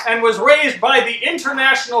side and was raised by the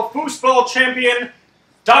international foosball champion,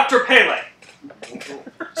 Dr. Pele.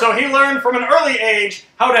 So he learned from an early age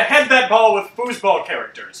how to head that ball with foosball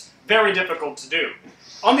characters. Very difficult to do.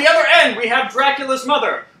 On the other end, we have Dracula's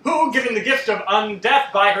mother, who, given the gift of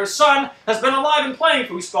undeath by her son, has been alive and playing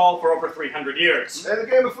foosball for over 300 years. And the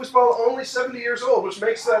game of foosball only 70 years old, which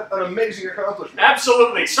makes that an amazing accomplishment.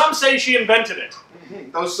 Absolutely. Some say she invented it.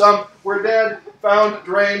 Those some were dead, found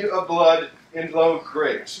drained of blood in low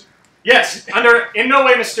graves. Yes, under in no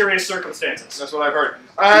way mysterious circumstances. That's what I've heard.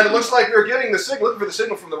 And it looks like you're getting the signal, looking for the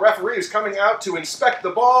signal from the referees coming out to inspect the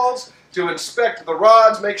balls, to inspect the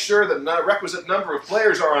rods, make sure that the requisite number of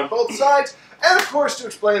players are on both sides, and of course to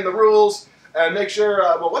explain the rules and make sure,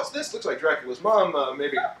 well, what's this? Looks like Dracula's mom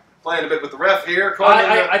maybe playing a bit with the ref here.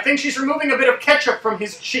 I think she's removing a bit of ketchup from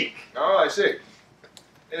his cheek. Oh, I see.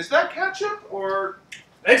 Is that ketchup, or?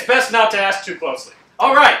 It's best not to ask too closely.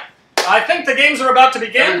 All right, I think the games are about to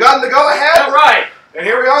begin. We've gotten the go-ahead. All right. And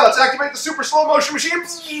here we are. Let's activate the super slow motion machine.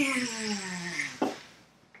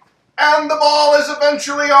 and the ball is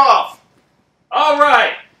eventually off. All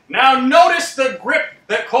right. Now notice the grip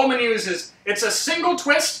that Coleman uses. It's a single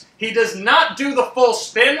twist. He does not do the full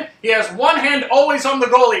spin. He has one hand always on the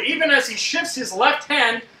goalie. Even as he shifts his left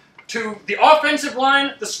hand to the offensive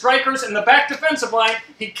line, the strikers, and the back defensive line,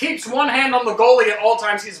 he keeps one hand on the goalie at all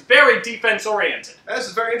times. He's very defense-oriented. This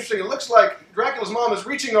is very interesting. It looks like Dracula's mom is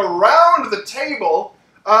reaching around the table.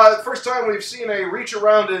 First time we've seen a reach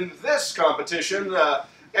around in this competition,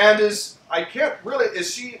 and I can't really,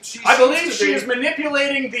 I believe she is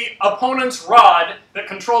manipulating the opponent's rod that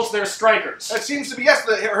controls their strikers. That seems to be, yes,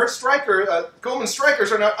 her striker, Coleman's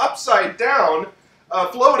strikers are now upside down,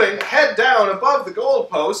 floating head down above the goal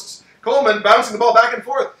posts. Coleman, bouncing the ball back and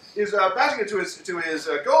forth, is passing it to his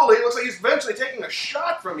goalie. It looks like he's eventually taking a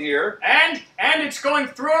shot from here. And it's going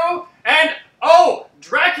through, and oh,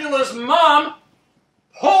 Dracula's mom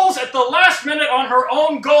pulls at the last minute on her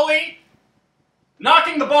own goalie,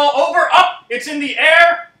 knocking the ball over, up, it's in the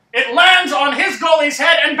air, it lands on his goalie's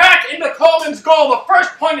head and back into Coleman's goal. The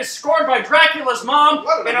first point is scored by Dracula's mom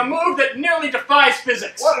in a move that nearly defies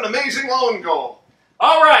physics. What an amazing own goal.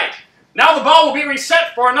 All right, now the ball will be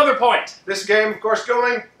reset for another point. This game, of course,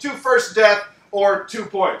 going to first death or 2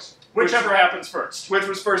 points. Whichever happens first. Which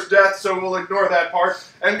was first death, so we'll ignore that part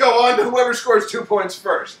and go on to whoever scores 2 points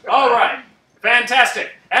first. All right,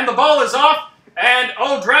 fantastic. And the ball is off. And,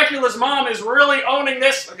 oh, Dracula's mom is really owning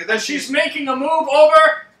this. Okay, then she's making a move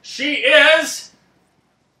over. She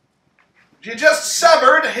just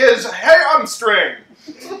severed his hamstring.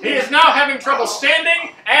 He is now having trouble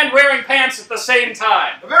standing and wearing pants at the same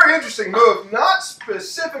time. A very interesting move, not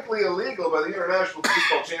specifically illegal by the International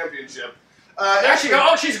Baseball Championship. There she goes.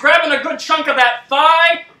 Oh, she's grabbing a good chunk of that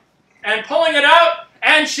thigh and pulling it out.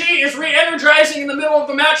 And she is re-energizing in the middle of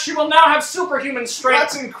the match. She will now have superhuman strength.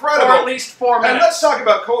 That's incredible. For at least 4 minutes. And let's talk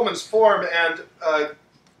about Coleman's form and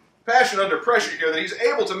passion under pressure here, that he's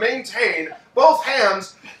able to maintain both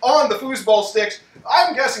hands on the foosball sticks.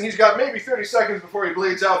 I'm guessing he's got maybe 30 seconds before he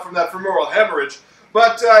bleeds out from that femoral hemorrhage.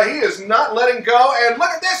 But he is not letting go. And look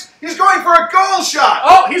at this. He's going for a goal shot.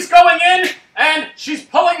 Oh, he's going in. And she's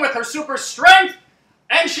pulling with her super strength.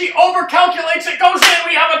 And she overcalculates. It goes in.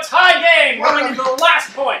 We have a tie game going into the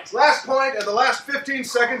last point. Last point and the last 15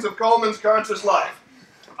 seconds of Coleman's conscious life.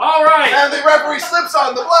 All right. And the referee slips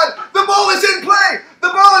on the blood. The ball is in play. The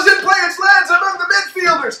ball is in play. It lands among the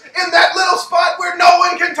midfielders in that little spot where no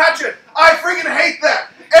one can touch it. I friggin' hate that.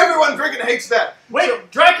 Everyone friggin' hates that.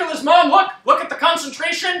 Wait, Dracula's mom, look at the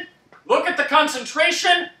concentration. Look at the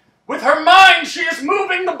concentration. With her mind, she is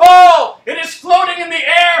moving the ball. It is floating in the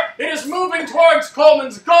air. It is moving towards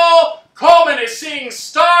Coleman's goal. Coleman is seeing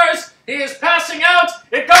stars. He is passing out.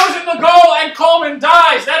 It goes in the goal, and Coleman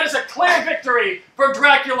dies. That is a clear victory for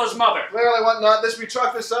Dracula's mother. Clearly, whatnot. We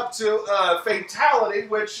chalk this up to fatality,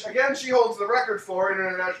 which, again, she holds the record for in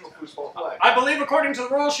international foosball play. I believe, according to the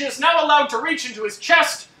rules, she is now allowed to reach into his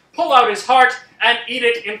chest, pull out his heart, and eat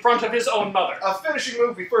it in front of his own mother. A finishing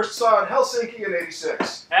move we first saw in Helsinki in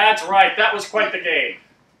 '86. That's right. That was quite the game.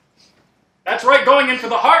 That's right, going in for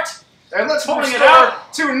the heart. And let's pulling it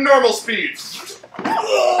out to normal speed.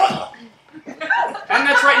 And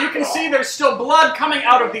that's right, you can see there's still blood coming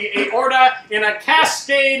out of the aorta in a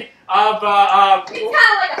cascade of... it's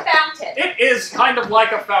kind of like a fountain. It is kind of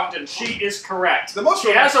like a fountain. She is correct.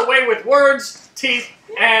 She has a way with words, teeth,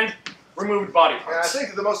 and removed body parts. And I think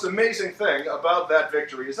that the most amazing thing about that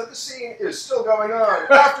victory is that the scene is still going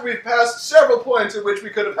on after we've passed several points at which we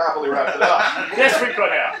could have happily wrapped it up. Yes, we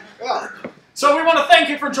could have. Yeah. So we want to thank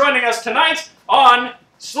you for joining us tonight on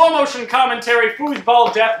Slow Motion Commentary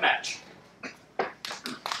Foosball Deathmatch.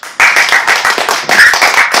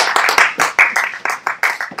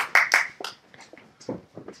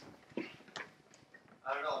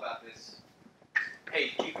 I don't know about this.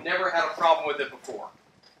 Hey, you've never had a problem with it before.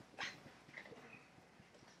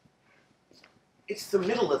 It's the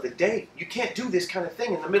middle of the day. You can't do this kind of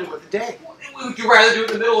thing in the middle of the day. Would you rather do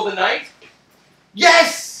it in the middle of the night?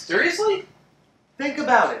 Yes! Seriously? Think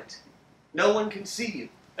about it. No one can see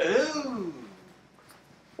you. Ooh.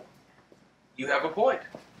 You have a point.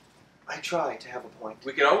 I try to have a point.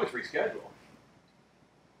 We can always reschedule.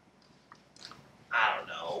 I don't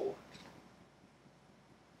know.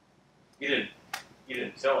 You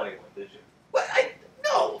didn't tell anyone, did you? What?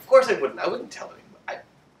 No, of course I wouldn't. I wouldn't tell anyone.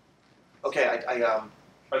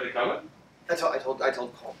 Are they coming? I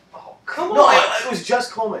told Coleman. Oh, come No, on. it was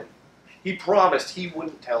just Coleman. He promised he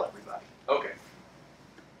wouldn't tell everybody. Okay.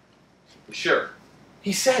 Sure.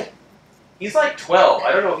 He said. He's like 12.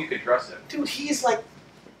 I don't know if you could trust him. Dude, he's like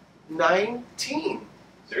 19.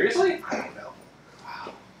 Seriously? I don't know.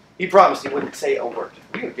 Wow. He promised he wouldn't say a word.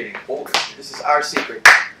 We are getting older. This is our secret.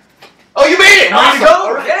 Oh, you made it! Awesome. Ready to go?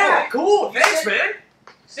 All right. Yeah, cool. Thanks, man.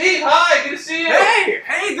 Steve, hi, good to see you.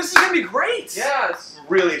 Hey, this is gonna be great. Yes. I'm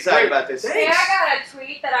really excited about this. Hey, I got a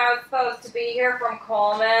tweet that I was supposed to be here from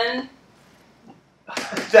Coleman.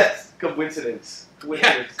 That's coincidence.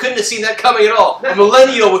 Yeah, couldn't have seen that coming at all. A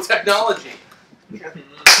millennial with technology.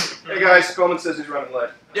 Hey guys, Coleman says he's running late.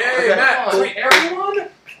 Yay, Okay. Matt. Wait, everyone?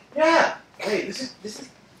 Yeah. Hey, this is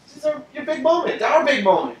your big moment. Our big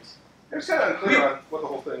moment. It was kind of unclear on what the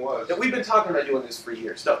whole thing was. Yeah, we've been talking about doing this for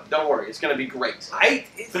years. No, don't worry. It's going to be great. But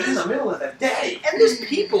it's in the middle of the day. And there's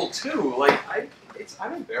people too. Like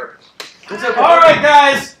I'm embarrassed. It's okay. All right,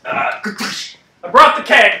 guys. I brought the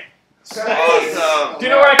keg. Awesome. Do you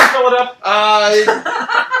know where I can fill it up?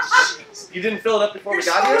 You didn't fill it up before we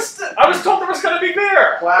got here? I was told there was going to be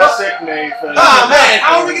beer. Classic Nathan. Oh, man.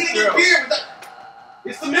 How are we going to get beer?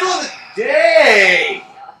 It's the middle of the day.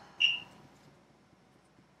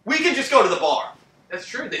 We can just go to the bar. That's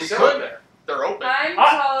true. They We sell could. it there. They're open. I'm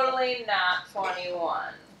totally not 21. What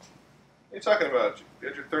are you talking about? You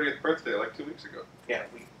had your 30th birthday like 2 weeks ago. Yeah,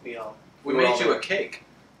 we made you a cake.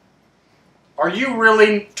 Are you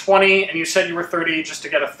really 20 and you said you were 30 just to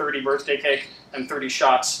get a 30 birthday cake and 30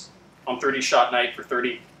 shots on 30 shot night for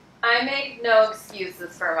 30? I make no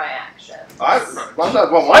excuses for my actions. I'm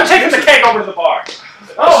taking the cake over to the bar.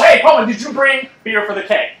 Oh, hey, Coleman, did you bring beer for the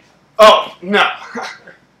cake? Oh, no.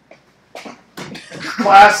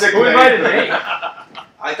 Classic Who invited me?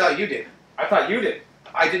 I thought you did. I thought you did.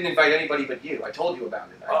 I didn't invite anybody but you. I told you about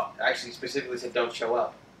it. I actually specifically said don't show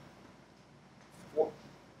up.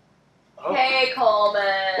 Hey, Coleman.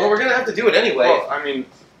 Well, we're going to have to do it anyway. Well, I mean,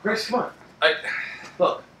 Chris, come on.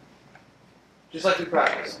 Look. Just like we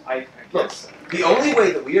practiced. Look, the only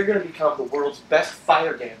way that we are going to become the world's best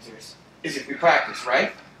fire dancers is if we practice,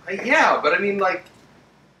 right? Yeah, but I mean, like,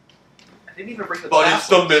 I didn't even bring the But it's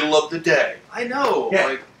the middle of the day. I know. Yeah.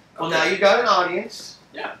 Like, Well, now you got an audience.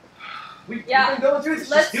 Yeah. We've Yeah. been going through this.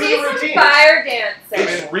 Let's Just do see the some routine. fire dancing.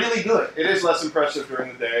 It's really good. It is less impressive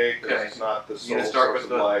during the day because Okay. it's not the You sole gonna start source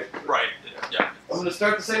with of the- light. right. Yeah. I'm going to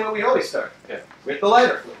start the same way we always start. Okay. With the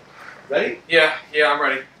lighter fluid. Ready? Yeah, I'm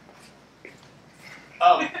ready.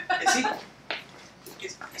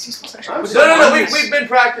 Is he supposed to actually? No. We've been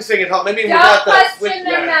practicing at home. Maybe we're Don't not the. question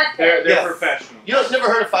their method. they're Yes. professional. You never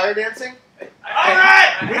heard of fire dancing? All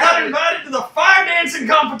right, we got invited to the fire dancing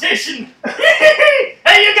competition.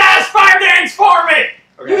 Hey, you guys, fire dance for me.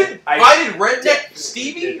 You invited Redneck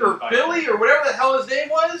Stevie or Billy or whatever the hell his name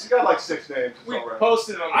was? He's got like 6 names. It's We all right.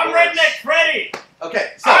 posted it on the I'm boards. Redneck Freddy.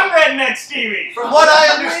 Okay, so I'm Redneck Stevie. from what I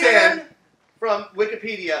understand from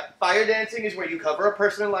Wikipedia, fire dancing is where you cover a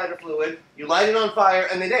person in lighter fluid, you light it on fire,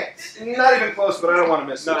 and they dance. Not even close, but I don't want to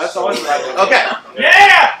miss No, this. that's always right. Okay.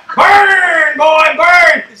 Yeah, burn, boy,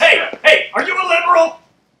 burn. Hey, are you a liberal?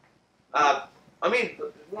 I mean,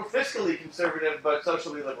 we're fiscally conservative, but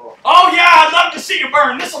socially liberal. Oh yeah, I'd love to see you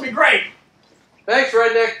burn. This will be great. Thanks,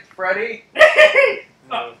 Redneck Freddy.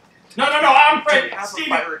 No, I'm Freddy. Have a Stevie.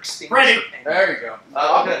 fire extinguisher. Freddy. There you go.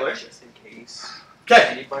 Okay. Just in case. Okay.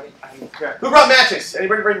 Anybody? Who brought matches?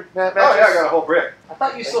 Anybody bring matches? Oh yeah, I got a whole brick. I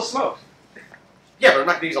thought you still smoked. Yeah, but I'm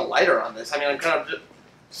not going to use a lighter on this. I mean, I'm kind of just...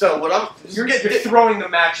 So what I'm... You're throwing the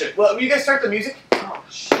match at. Well, will you guys start the music? Oh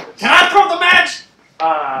shit. Can I throw the match?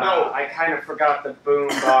 No, I kind of forgot the boom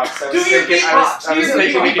box. I was Do your thinking, beatbox. I was Do your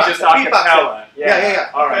thinking we could beatbox. just Beatbox. acapella. Yeah.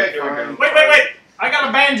 All right. Okay, fine. Wait. I got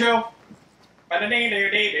a banjo. Is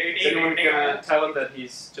anyone gonna tell him that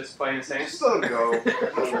he's just playing the same? Just let him go.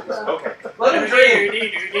 Okay. Let him dream.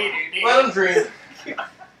 Let him dream.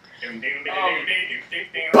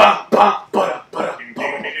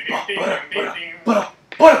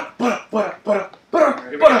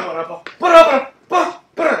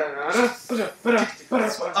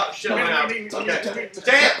 Oh, shit, I'm out. Okay.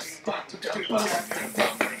 Dance!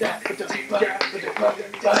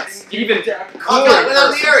 Even Oh, God, it went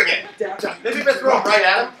on the air again. Maybe you better throw him right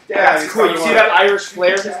at him. Yeah, that's cool. You see that Irish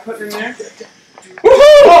flair he's putting in there?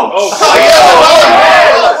 Woohoo! Oh,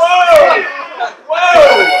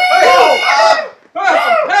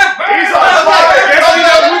 He's on fire. Guess we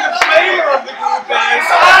know who the flavor of the group is.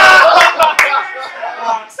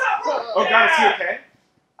 Oh God, is he okay?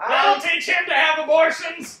 Don't teach him to have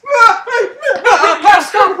abortions.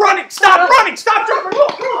 Stop running! Stop running! Stop dropping!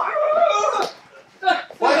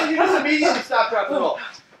 Why don't you just immediately stop, drop, and roll?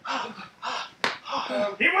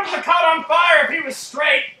 He wouldn't have caught on fire if he was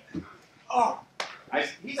straight.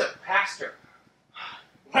 He's a pastor.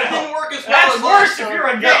 It didn't work as well That's as worse last if time. you're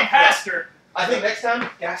a gay Yeah. pastor. I think next time,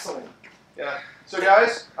 gasoline. Yeah. So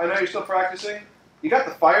guys, I know you're still practicing. You got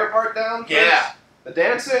the fire part down? Yeah. The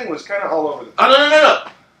dancing was kind of all over the place. Oh,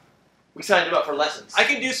 no. We signed him up for lessons. I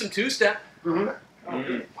can do some two-step. Mm-hmm.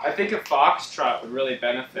 I think a foxtrot would really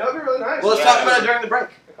benefit. That would be really nice. Well, let's talk about it during the break.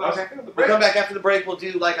 Okay. We'll come back after the break. We'll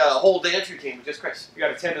do like a whole dance routine with just Chris. You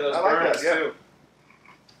gotta tend to those I like burns, that, yeah. too.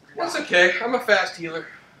 That's okay. I'm a fast healer.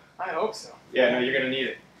 I hope so. Yeah, no, you're gonna need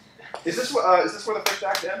it. Is this where the first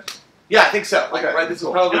act ends? Yeah, I think so. Like, Okay. right, this is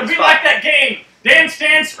probably It'll the be spot. like that game, Dance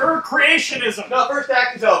Dance Creationism. No, first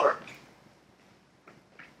act is over.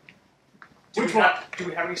 Which one? Do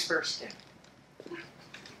we have any spare skin?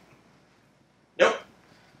 Nope.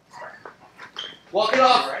 Walk it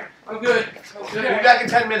off. All right. I'm good. I'm We'll good. be back in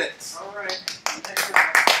 10 minutes. All right.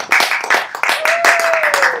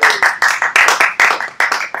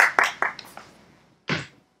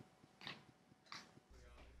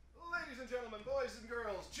 Ladies and gentlemen, boys and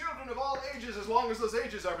girls, children of all ages, as long as those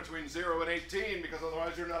ages are between 0 and 18, because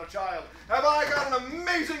otherwise you're not a child, have I got an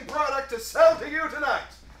amazing product to sell to you tonight.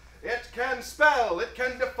 It can spell, it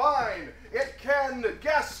can define, it can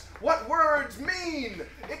guess what words mean.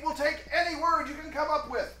 It will take any word you can come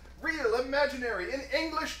up with, real, imaginary, in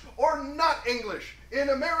English or not English, in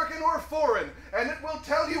American or foreign, and it will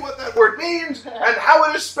tell you what that word means and how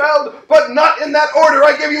it is spelled, but not in that order.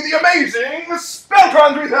 I give you the amazing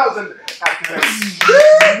Spelltron 3000.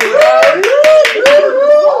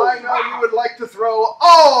 I know you would like to throw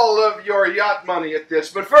all of your yacht money at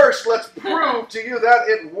this, but first let's prove to you that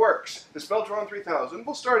it works. The Spelltron 3000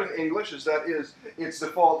 will start in English, as that is its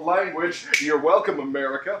default language. You're welcome,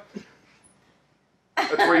 America.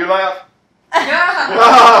 That's where you laugh.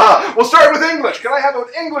 We'll start with English. Can I have an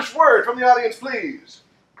English word from the audience, please?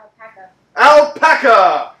 Alpaca.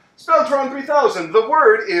 Alpaca. Spelltron 3000. The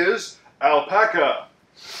word is alpaca.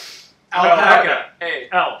 Alpaca.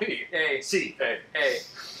 A-L-P-A-C-A.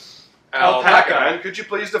 Alpaca. And could you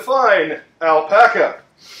please define alpaca?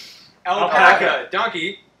 Alpaca.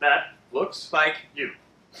 Donkey. That Looks like you.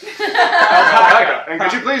 alpaca. And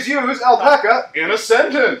could you please use alpaca in a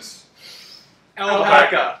sentence?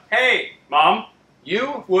 Alpaca. Hey, Mom,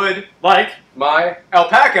 you would like my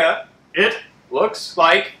alpaca. it, Looks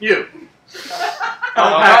like you.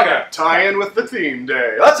 alpaca. Tie in with the theme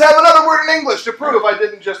day. Let's have another word in English to prove I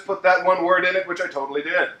didn't just put that one word in it, which I totally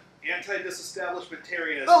did.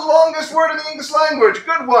 Anti-disestablishmentarianism. The longest word in the English language.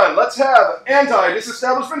 Good one. Let's have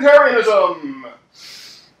anti-disestablishmentarianism.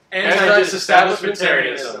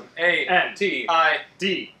 Anti-disestablishmentarianism.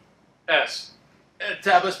 N-T-I-D-S.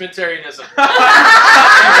 Establishmentarianism.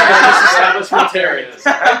 Establishmentarianism.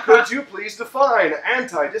 And could you please define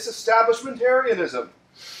anti-disestablishmentarianism?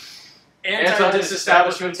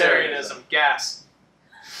 Anti-disestablishmentarianism. Gas.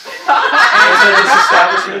 The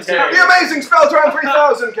Anti-disestablishmentarianism. amazing Spelltron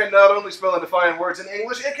 3000 can not only spell and define words in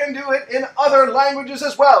English, it can do it in other languages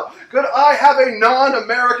as well. Could I have a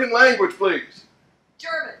non-American language, please?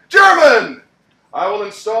 German. German! I will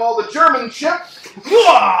install the German chip.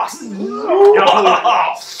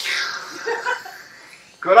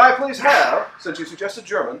 Could I please have, since you suggested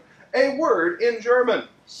German, a word in German?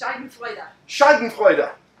 Schadenfreude.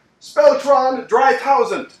 Schadenfreude. Spelltron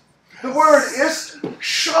 3000. The word is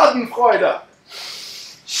Schadenfreude.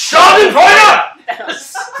 Schadenfreude!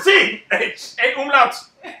 C-H-A umlaut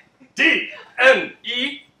D-N-I-F-U-R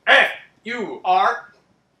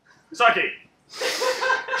Saki.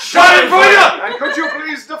 Schadenfreude! And could you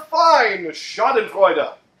please define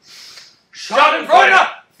Schadenfreude? Schadenfreude!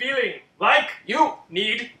 Feeling like you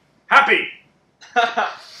need happy.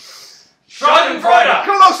 Schadenfreude!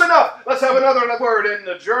 Close enough. Let's have another word in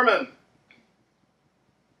German.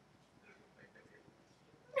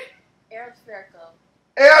 Erdferkel.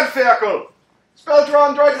 Erdferkel.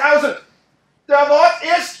 Spelltron 3000. Der Wort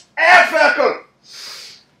ist Erdferkel.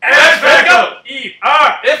 Erdferkel!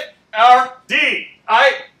 E-R-F-R-D-I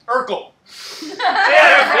Urkel.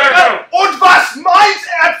 Erdferkel! Und was meint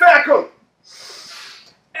Erdferkel?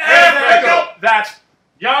 Erdferkel! That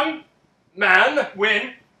young man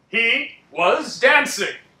when he was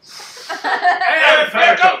dancing.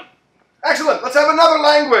 Erdferkel! Excellent. Let's have another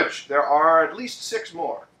language. There are at least 6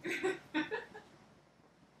 more.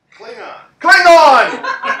 Klingon. Klingon!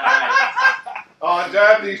 Oh,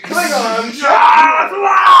 Dad, these Klingons.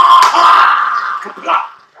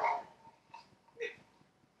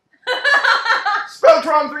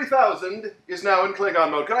 Spelltron 3000 is now in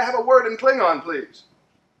Klingon mode. Can I have a word in Klingon, please?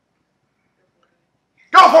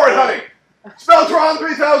 Go for it, honey! Spelltron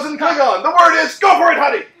 3000 Klingon. The word is go for it,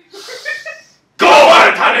 honey! Go for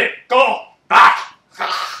it, honey! Go! Back!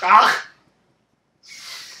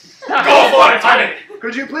 Go for it, honey!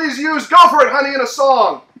 Could you please use go for it, honey, in a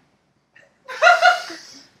song?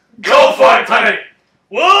 Go for it, honey!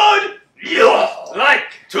 Would you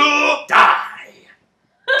like to die?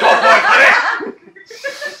 Go for it, honey!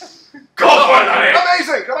 Go for it, honey!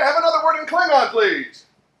 Amazing! Could I have another word in Klingon, please.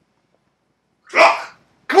 Clock.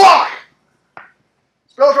 Clock.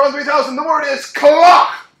 Spelltron 3000, the word is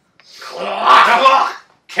clock. Clock.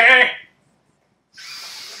 K.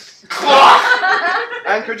 Clock.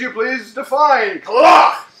 And could you please define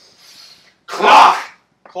clock? Clock.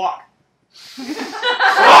 Clock.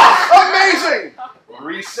 Clock. Amazing.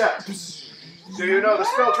 Reset. Do you know the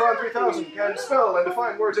Spelltron 3000 can spell and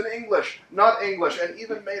define words in English, not English, and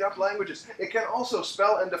even made-up languages? It can also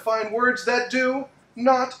spell and define words that do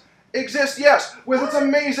not exist, yes, with its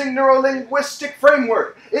amazing neuro-linguistic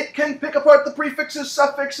framework. It can pick apart the prefixes,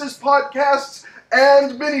 suffixes, podcasts,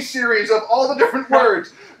 and miniseries of all the different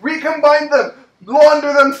words, recombine them,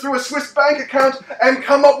 launder them through a Swiss bank account, and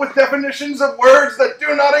come up with definitions of words that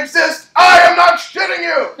do not exist. I am not shitting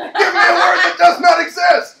you! Give me a word that does not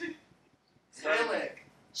exist!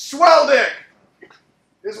 Sweldick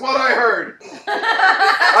is what I heard.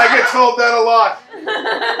 I get told that a lot.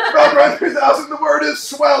 Spelltron 3000, the word is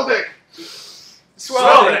sweldick.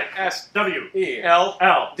 Sweldick.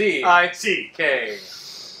 S-W-E-L-L-D-I-C-K.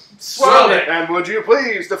 Sweldick. And would you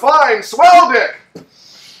please define sweldick?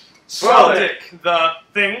 Sweldick. The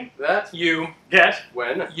thing That you get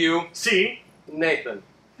when you see Nathan.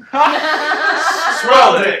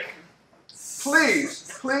 Sweldick. Please,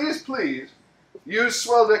 please, please, use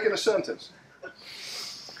sweldick in a sentence.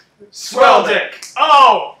 Sweldick.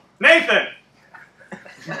 Oh, Nathan.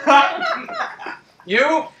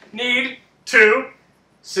 You Need to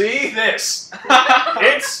see this.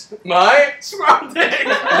 It's my sweldick.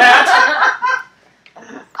 That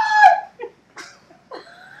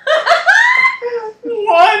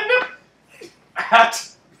one at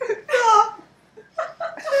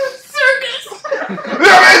Circus. The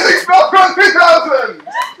amazing Spelltron 3000!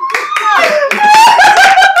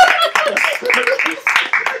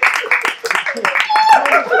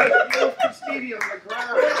 Stevie on the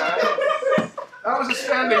ground, That was a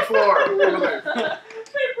standing floor over there. They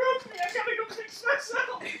broke me. I gotta go fix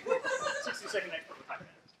myself. 60-second expert for 5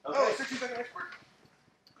 minutes. Oh, 60-second expert.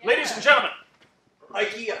 Ladies and gentlemen,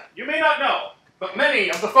 IKEA. you may not know, but many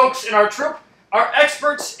of the folks in our troupe are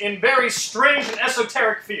experts in very strange and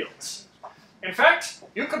esoteric fields. In fact,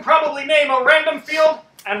 you could probably name a random field,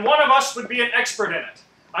 and one of us would be an expert in it.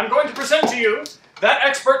 I'm going to present to you that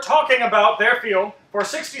expert talking about their field for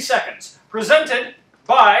 60 seconds, presented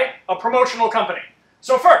by a promotional company.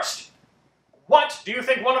 So first, what do you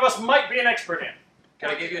think one of us might be an expert in? Can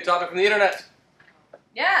I give you a topic from the internet?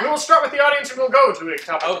 We Yeah. will start with the audience and we'll go to a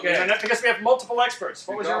topic of the Okay. internet because we have multiple experts.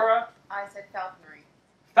 What was your I said falconry.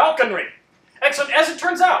 falconry? Excellent. As it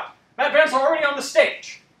turns out, Matt Vancil, already on the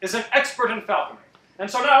stage, is an expert in falconry. And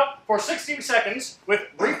so now, for 60 seconds, with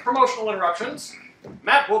brief promotional interruptions,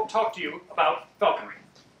 Matt will talk to you about falconry.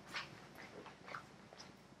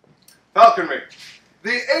 Falconry.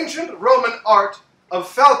 The ancient Roman art of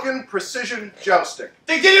falcon precision jousting.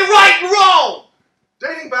 They did it right and wrong!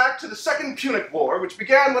 Dating back to the Second Punic War, which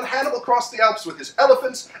began when Hannibal crossed the Alps with his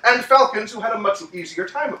elephants and falcons who had a much easier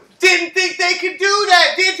time of it. Didn't think they could do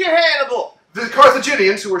that, did you, Hannibal? The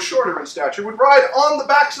Carthaginians, who were shorter in stature, would ride on the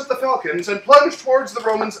backs of the falcons and plunge towards the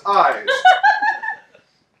Romans' eyes.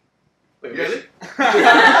 Wait, Yes.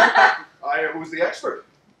 really? Who's the expert?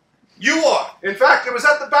 You are. In fact, it was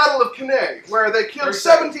at the Battle of Cannae, where they killed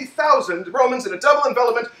 70,000 Romans in a double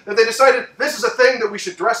envelopment, that they decided this is a thing that we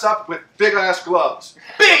should dress up with big-ass gloves.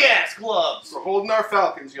 Big-ass gloves. We're holding our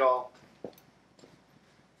falcons, y'all.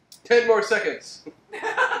 10 more seconds.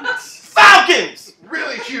 Falcons!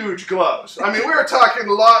 Really huge gloves. I mean, we're talking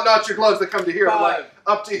a lot, not your gloves that come to here, but like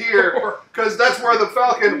up to here, because that's where the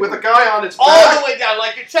falcon, with a guy on its back. All the way down,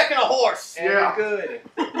 like you're checking a horse. Yeah. Good.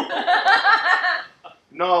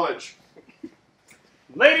 Knowledge.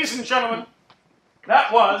 Ladies and gentlemen,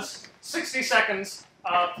 that was 60 seconds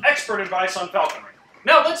of expert advice on falconry.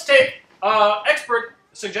 Now let's take expert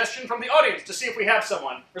suggestion from the audience to see if we have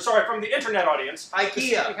someone, or sorry, from the internet audience. To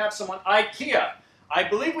see if we have someone. IKEA. I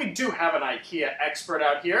believe we do have an IKEA expert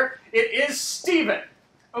out here. It is Steven.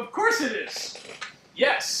 Of course it is.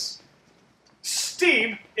 Yes.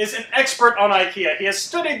 Steve is an expert on IKEA. He has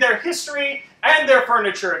studied their history and their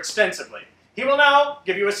furniture extensively. He will now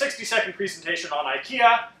give you a 60-second presentation on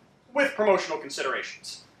IKEA with promotional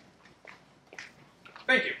considerations.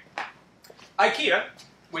 Thank you. IKEA,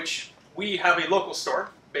 which we have a local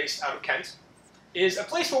store based out of Kent, is a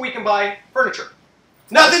place where we can buy furniture.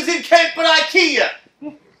 Nothing's in Kent but IKEA.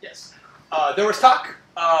 Yes. There was talk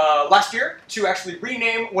last year to actually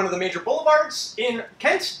rename one of the major boulevards in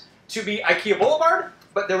Kent to be IKEA Boulevard,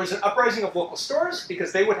 but there was an uprising of local stores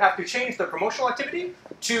because they would have to change their promotional activity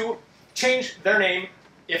to change their name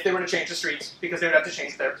if they were to change the streets because they would have to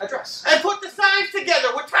change their address. And put the signs together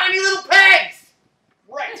with tiny little pens.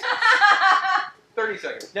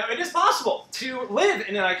 to live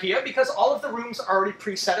in an IKEA because all of the rooms are already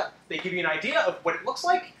pre-set up. They give you an idea of what it looks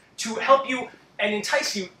like to help you and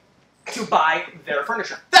entice you to buy their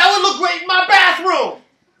furniture. That would look great in my bathroom!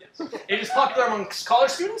 Yes. It is popular amongst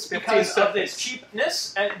college students because of its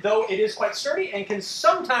cheapness, and though it is quite sturdy and can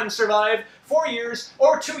sometimes survive 4 years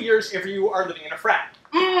or 2 years if you are living in a frat.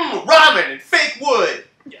 Mmm, ramen and fake wood!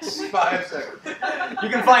 Yes. 5 seconds. You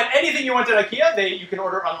can find anything you want at IKEA. You can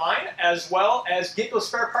order online, as well as get those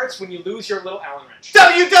spare parts when you lose your little Allen wrench.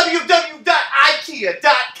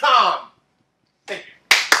 www.ikea.com. Thank you.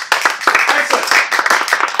 Excellent.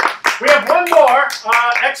 We have one more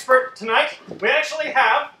expert tonight. We actually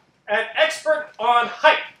have an expert on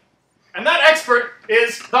hype. And that expert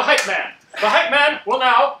is the hype man. The hype man will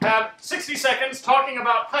now have 60 seconds talking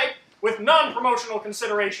about hype with non-promotional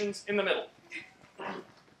considerations in the middle.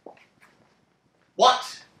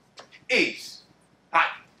 What is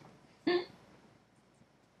hype?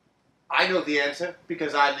 I know the answer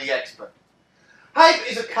because I'm the expert. Hype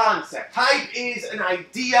is a concept. Hype is an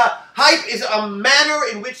idea. Hype is a manner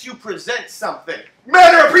in which you present something.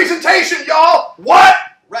 Manner of presentation, y'all! What?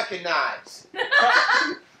 Recognize.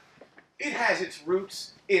 It has its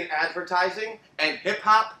roots in advertising and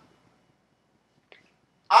hip-hop.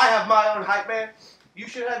 I have my own hype man. You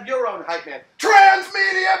should have your own hype man.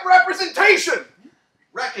 Transmedia representation!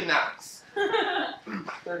 Recognize.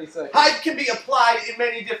 30 seconds. Hype can be applied in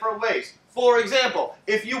many different ways. For example,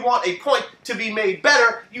 if you want a point to be made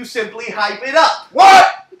better, you simply hype it up.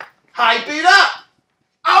 What? Hype it up!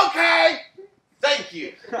 Okay! Thank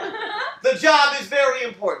you. The job is very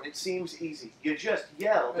important. It seems easy. You just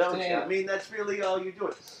yell, don't you? I mean, that's really all you're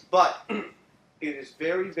doing. But it is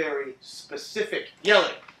very, very specific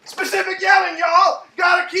yelling. Specific yelling, y'all!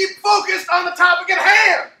 Gotta keep focused on the topic at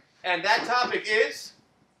hand! And that topic is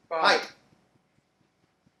hype.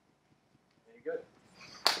 Very good.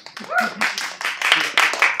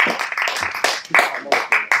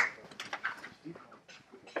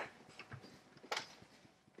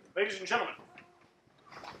 Ladies and gentlemen,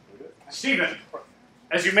 Stephen,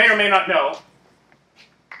 as you may or may not know,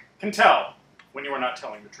 can tell when you are not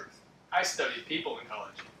telling the truth. I studied people in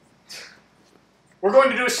college. We're going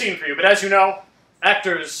to do a scene for you, but as you know,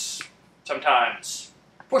 actors sometimes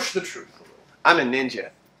push the truth a little. I'm a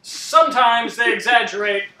ninja. Sometimes they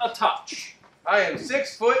exaggerate a touch. I am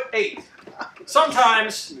 6'8".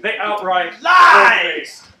 Sometimes they outright Lie!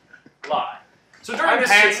 lie. So during I'm this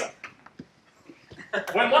handsome. scene,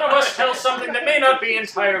 when one of us tells something that may not be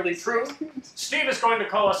entirely true, Steve is going to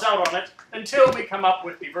call us out on it until we come up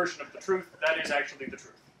with the version of the truth that is actually the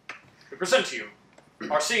truth. We present to you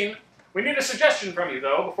our scene. We need a suggestion from you,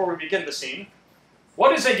 though, before we begin the scene.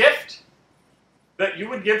 What is a gift that you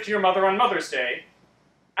would give to your mother on Mother's Day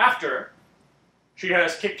after she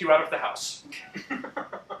has kicked you out of the house?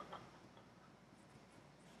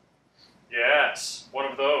 Yes, one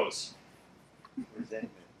of those.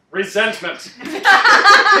 Resentment.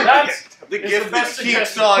 That's The is gift the best that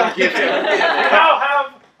keeps suggestion. on giving. We now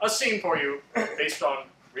have a scene for you based on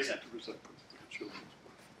resentment.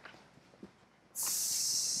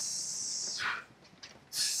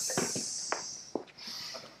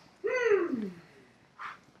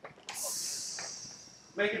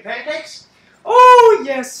 Making pancakes? Oh,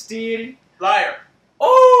 yes, dearie. Liar.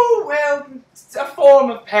 Oh, well, it's a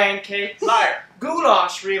form of pancake. Liar.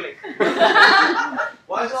 Goulash, really.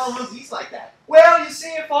 Why is all of these like that? Well, you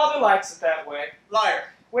see, your father likes it that way. Liar.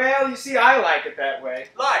 Well, you see, I like it that way.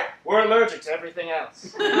 Liar. We're allergic to everything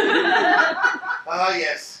else. Ah,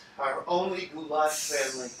 yes. Our only goulash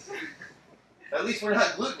family. At least we're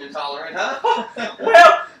not gluten intolerant, huh?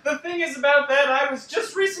 Well, the thing is about that, I was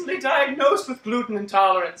just recently diagnosed with gluten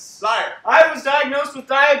intolerance. Liar. I was diagnosed with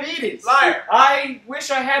diabetes. Liar. I wish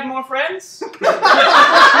I had more friends.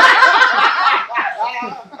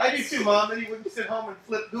 I do too, Mom. Then you wouldn't sit home and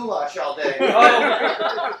flip goulash all day.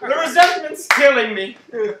 Oh, the resentment's killing me.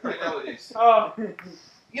 I know it is. Oh.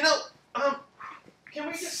 You know, can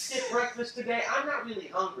we just skip breakfast today? I'm not really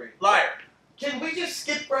hungry. Liar. Can we just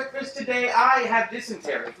skip breakfast today? I have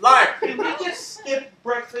dysentery. Liar. Can we just skip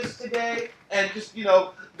breakfast today and just, you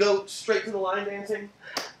know, go straight to the line dancing?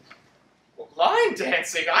 Well, line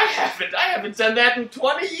dancing? I haven't done that in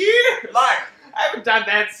 20 years. Liar. I haven't done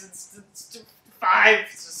that since 5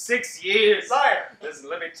 to 6 years. Liar. Listen,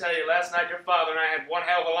 let me tell you, last night your father and I had one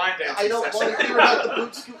hell of a line dancing I don't session. want to hear about the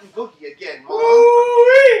boot scooting boogie again, Mom.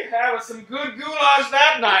 Ooh-wee! That was some good goulash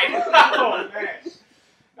that night. Oh, man.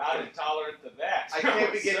 Not intolerant to that. I can't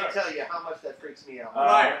Oh, begin sir. to tell you how much that freaks me out.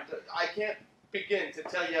 Liar. I can't begin to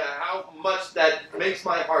tell you how much that makes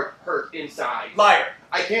my heart hurt inside. Liar.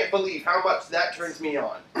 I can't believe how much that turns me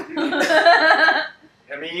on. Yeah,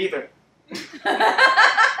 me either.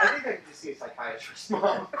 I think I need to see a psychiatrist,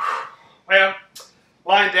 Mom. Well,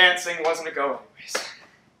 line dancing wasn't a go anyways.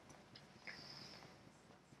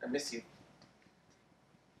 I miss you.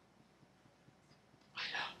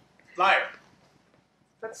 Liar.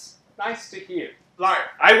 That's nice to hear. Liar.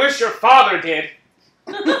 I wish your father did.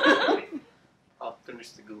 I'll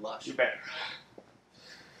finish the goulash. You better.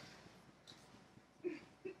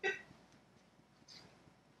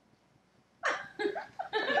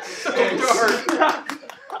 So dark.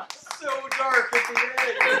 So dark at the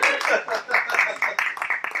end.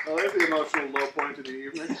 Well, there's the emotional low point of the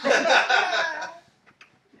evening.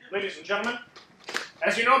 Ladies and gentlemen,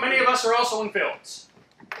 as you know, many of us are also in films.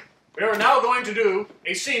 We are now going to do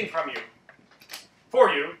a scene from you. For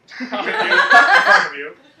you. With you. In front of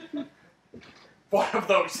you. One of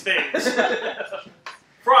those things.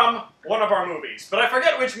 From one of our movies. But I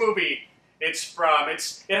forget which movie it's from.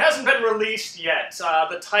 It hasn't been released yet.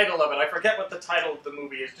 The title of it. I forget what the title of the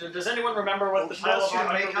movie is. Does anyone remember what the title of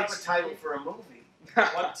our make up a title for a movie.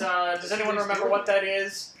 What, does anyone remember what that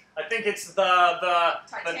is? I think it's the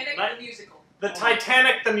Titanic the musical. The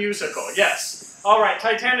Titanic the musical, yes. All right,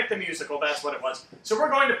 Titanic the musical, that's what it was. So we're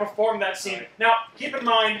going to perform that scene. Now, keep in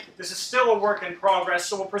mind, this is still a work in progress,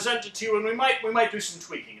 so we'll present it to you, and we might do some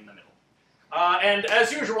tweaking in the middle. And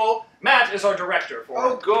as usual, Matt is our director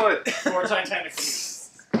for for Titanic the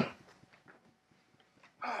musical.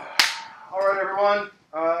 All right, everyone.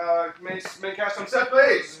 Main cast on set,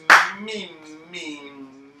 please. Me.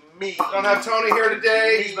 Don't have Tony here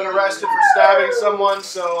today. He's been arrested for stabbing someone,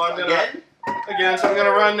 so I'm gonna so I'm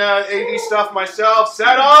gonna run AD stuff myself.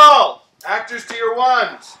 Settle! Actors to your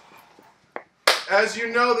ones. As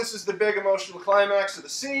you know, this is the big emotional climax of the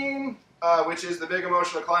scene, which is the big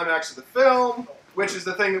emotional climax of the film, which is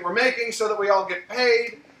the thing that we're making so that we all get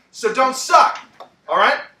paid. So don't suck. All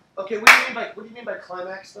right? Okay, what do you mean by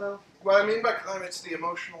climax, though? What I mean by climax is the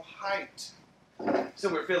emotional height. So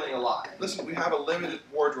we're feeling alive. Listen, we have a limited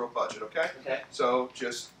wardrobe budget, okay? Okay. So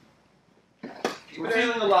just We're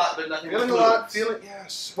feeling a lot, but nothing. Feeling a lot.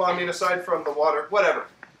 Yes. Well, I mean, aside from the water, whatever.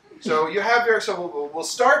 So you have your. So we'll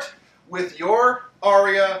start with your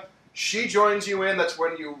aria. She joins you in. That's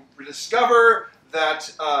when you discover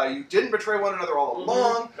that you didn't betray one another all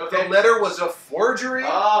along. Okay. The letter was a forgery.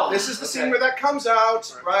 Oh, this is the scene where that comes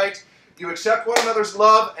out, right? You accept one another's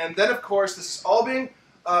love, and then, of course, this is all being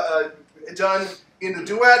done in the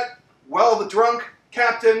duet while the drunk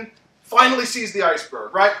captain finally sees the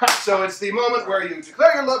iceberg, right? So it's the moment where you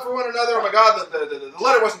declare your love for one another. Oh my God, the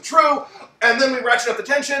letter wasn't true. And then we ratchet up the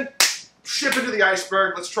tension, ship into the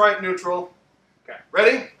iceberg. Let's try it neutral. Okay.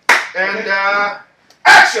 Ready? And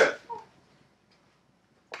action!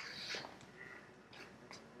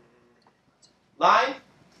 Line?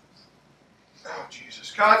 Oh,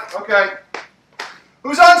 Jesus. Cut. Okay.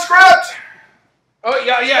 Who's on script? Oh,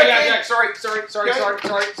 yeah. Sorry. Okay. Sorry. Try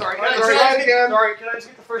it again. Sorry, can I just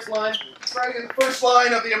get the first line? Try it again. The first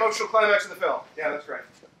line of the emotional climax of the film. Yeah, that's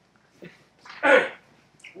right.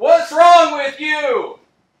 What's wrong with you?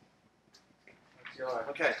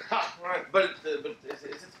 Okay. All right, but is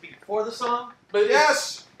it before the song? But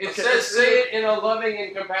Yes. it says say it in a loving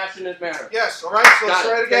and compassionate manner. Yes. All right. So let's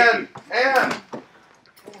try it again. Thank And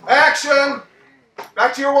action.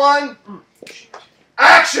 Back to your one.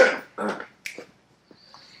 Action.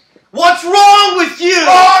 What's wrong with you?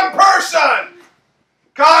 Wrong person.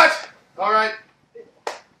 Cut. All right.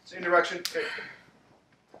 Same direction. Okay.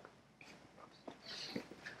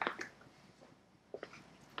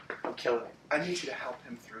 I'm killing it. I need you to help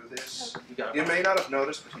him through this. You got You may not have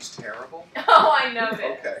noticed, but he's terrible. Oh, I know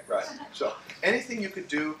this. Okay, right. So anything you could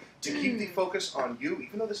do to keep the focus on you,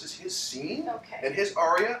 even though this is his scene Okay. and his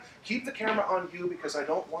aria, keep the camera on you because I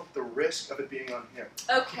don't want the risk of it being on him.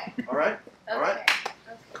 Okay. All right? All right? Okay.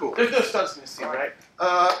 Cool. There's no stunts in this scene, right?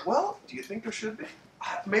 Well, do you think there should be?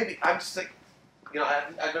 Maybe. I'm just like,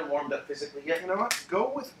 I've been warmed up physically yet. You know what?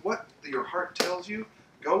 Go with what your heart tells you.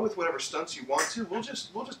 Go with whatever stunts you want to. We'll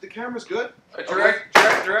just. The camera's good.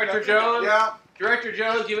 Director Jones. Yeah. Director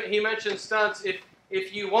Jones. He mentioned stunts.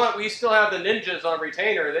 If you want, we still have the ninjas on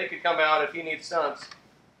retainer. They could come out if you need stunts.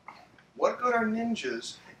 What good are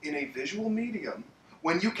ninjas in a visual medium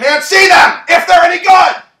when you can't see them if they're any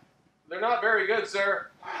good? They're not very good,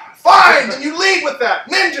 sir. Fine, then you lead with that.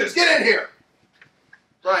 Ninjas, get in here.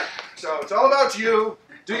 Right, so it's all about you.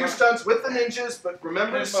 Do your stunts with the ninjas, but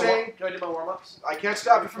remember to sing. Can I do my warm-ups? I can't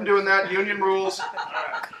stop you from doing that. Union rules.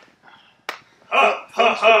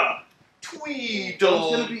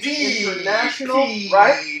 Tweedledee. International,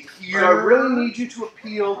 right? So I really need you to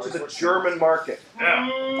appeal to the German market.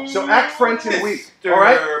 Yeah. So act French and weak. All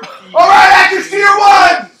right? All right, actors to your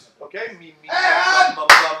ones! Okay. And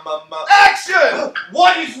action!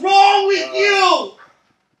 What is wrong with you?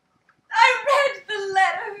 I read the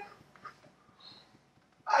letter.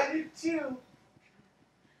 I did too.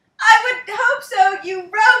 I would hope so. You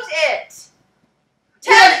wrote it.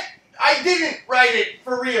 Yes, I didn't write it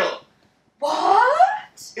for real.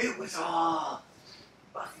 What? It was all.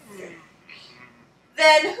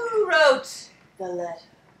 Then who wrote the letter?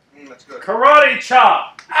 That's good. Karate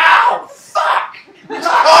chop. Ow! Fuck!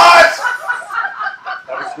 Cut!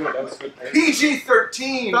 That was good. That was good.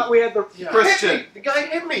 PG-13. Thought we had the Christian, The guy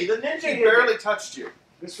hit me. The ninja he hit me. barely touched you.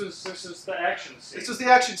 This was the action scene. This is the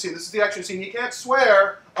action scene. This is the action scene. You can't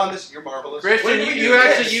swear on this. You're marvelous. Christian, When we you do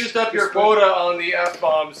actually this- used up your this- quota on the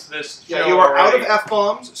F-bombs this show Yeah, you are out of already.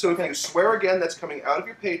 F-bombs, so if you swear again, that's coming out of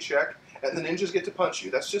your paycheck, and the ninjas get to punch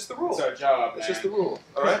you. That's just the rule. It's our job, That's man. just the rule.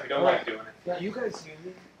 All right? We don't like doing it. Yeah, you guys knew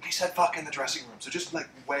me. He said fuck in the dressing room, so just like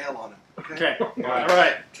wail on him. Okay. All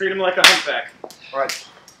right. Treat him like a humpback. All right.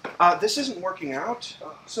 This isn't working out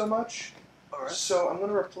so much. All right. So I'm going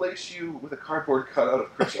to replace you with a cardboard cutout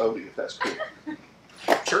of Chris Odie, if that's cool.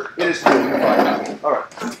 Sure. It is cool. All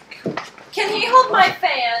right. Can he hold my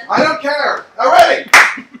fan? I don't care. All right.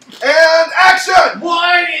 And action.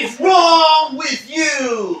 What is wrong with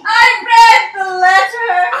you? I read the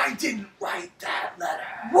letter. I didn't write that letter.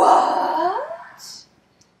 What?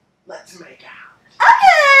 Let's make out.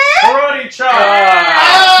 Okay. Karate chop.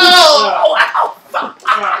 Oh! Ow! Fuck!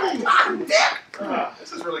 Dick!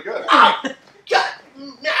 This is really good. Cut!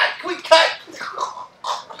 Quick cut!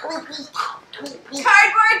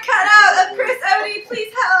 Cardboard cutout of Chris Odie.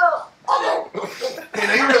 Please help. Okay,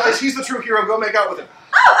 now you realize he's the true hero. Go make out with him.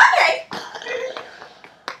 Oh, okay.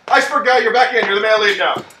 Iceberg guy, you're back in. You're the male lead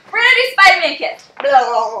now. We're gonna do Spider-Man kiss.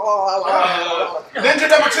 Ninja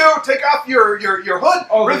number 2, take off your hood.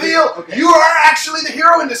 Oh, Reveal. okay. You are actually the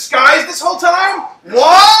hero in disguise this whole time.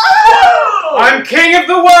 What? I'm king of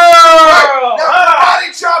the world! Right, now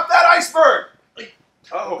karate chop that iceberg.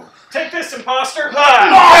 Oh. Take this, imposter.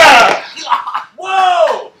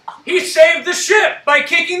 Whoa! He saved the ship by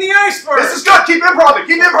kicking the iceberg! This is good. Keep improving.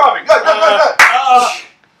 Keep improving. Good.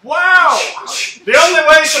 Wow! The only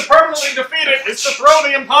way to permanently defeat it is to throw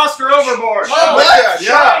the imposter overboard. Oh, Let's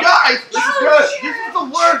yeah. guys! This is good. This is the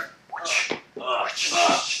worst.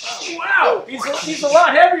 Wow! He's a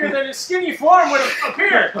lot heavier than his skinny form would have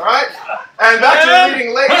appeared. All right. And back to the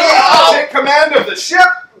leading lady. Take command of the ship.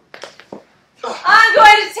 I'm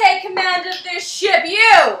going to take command of this ship.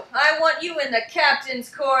 I want you in the captain's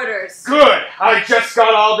quarters. Good. I just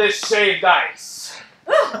got all this shaved ice.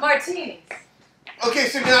 Martinis. Okay,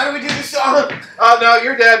 so now do we do the song? No,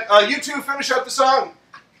 you're dead. You two finish up the song.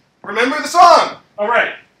 Remember the song. All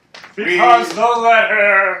right. Because the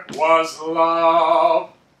letter was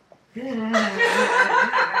love.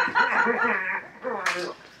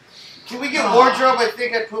 Can we get wardrobe? I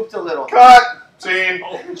think I pooped a little. Cut. Scene.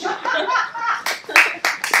 Why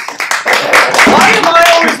am I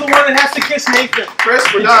always the one that has to kiss Nathan? Chris,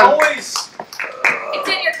 we're It's done. always. It's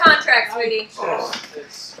in your contract, sweetie.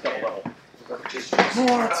 It's double level.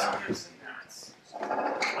 More times than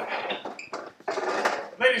that.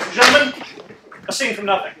 Ladies and gentlemen, a scene from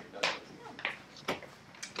nothing.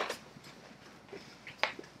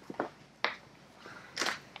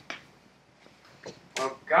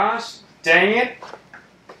 Oh gosh, dang it.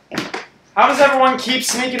 How does everyone keep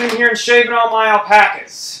sneaking in here and shaving all my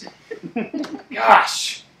alpacas?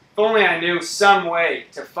 Gosh, if only I knew some way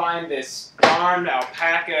to find this darned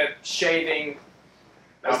alpaca shaving.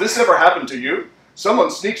 Has this ever happened to you? Someone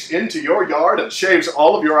sneaks into your yard and shaves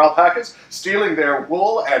all of your alpacas, stealing their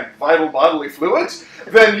wool and vital bodily fluids?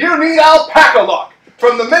 Then you need Alpaca Lock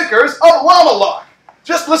from the makers of Llama Lock.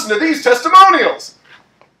 Just listen to these testimonials.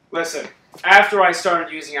 Listen, after I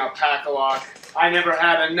started using Alpaca Lock, I never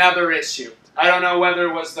had another issue. I don't know whether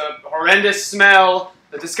it was the horrendous smell,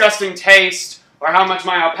 the disgusting taste, or how much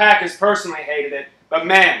my alpacas personally hated it, but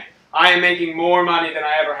man, I am making more money than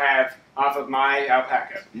I ever have off of my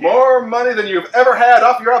alpaca. More money than you've ever had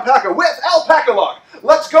off your alpaca with Alpaca Lock.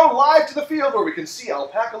 Let's go live to the field where we can see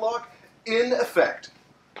Alpaca Lock in effect.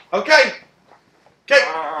 Okay. Okay.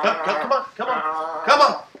 Come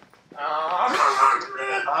on.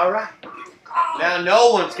 All right. Now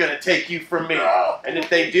no one's going to take you from me. And if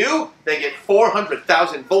they do, they get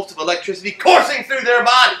 400,000 volts of electricity coursing through their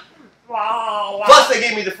body. Plus they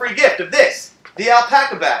gave me the free gift of this, the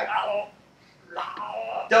alpaca bag.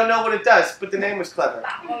 Don't know what it does, but the name was clever.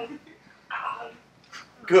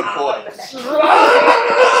 Good boy.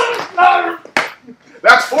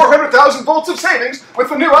 That's 400,000 volts of savings with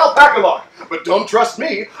the new Alpaca Lock. But don't trust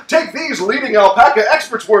me. Take these leading alpaca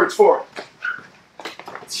experts' words for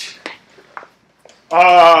it.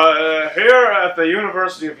 Here at the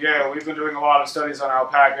University of Yale, we've been doing a lot of studies on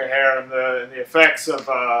alpaca hair and the effects of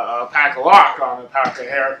alpaca lock on alpaca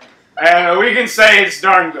hair, and we can say it's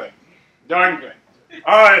darn good. Darn good.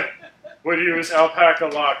 I would use alpaca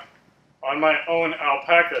lock on my own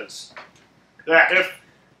alpacas. Yeah,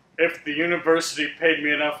 if the university paid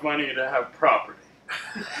me enough money to have property.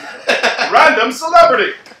 Random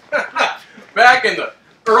celebrity. Back in the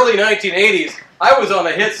early 1980s, I was on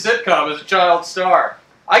a hit sitcom as a child star.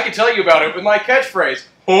 I can tell you about it with my catchphrase.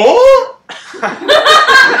 Huh?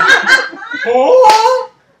 Huh?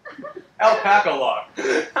 Alpaca lock.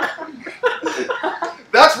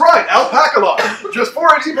 That's right, alpaca lock. Just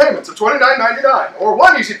 4 easy payments of $29.99, or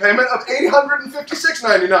 1 easy payment of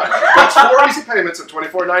 $856.99. That's 4 easy payments of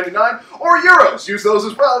 $24.99, or euros. Use those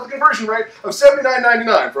as well at the conversion rate of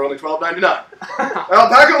 $79.99 for only $12.99.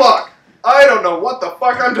 Alpaca lock. I don't know what the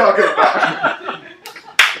fuck I'm talking about.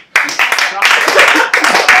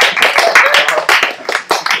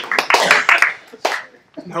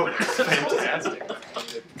 No, it's fantastic.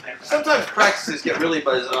 Sometimes practices get really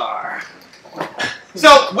bizarre.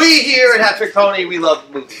 So we here at Hat Trick Pony, we love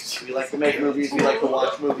movies. We like to make movies. We like to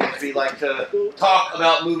watch movies. We like to talk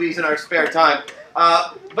about movies in our spare time.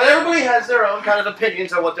 But everybody has their own kind of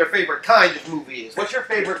opinions on what their favorite kind of movie is. What's your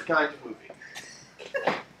favorite kind of movie?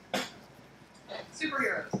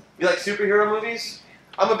 Superheroes. You like superhero movies?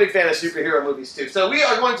 I'm a big fan of superhero movies too. So we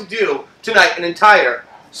are going to do tonight an entire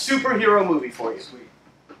superhero movie for you.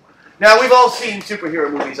 Now, we've all seen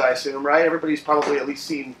superhero movies, I assume, right? Everybody's probably at least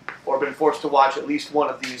seen or been forced to watch at least one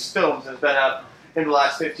of these films that's been out in the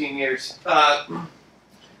last 15 years.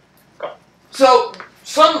 So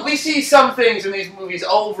we see some things in these movies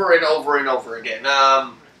over and over and over again.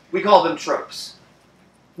 We call them tropes.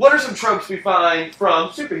 What are some tropes we find from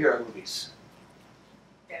superhero movies?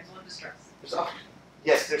 Damsel in distress.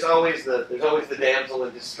 Yes, there's always the damsel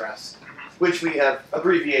in distress, which we have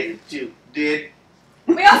abbreviated to DID.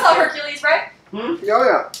 We all saw Hercules, right? Oh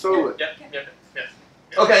yeah, totally. Yep.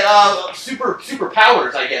 Okay,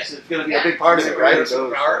 superpowers, I guess, is going to be a big part of it, right?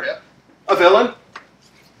 Superpower, yeah. A villain?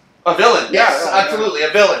 A villain, yes, Yeah. absolutely, a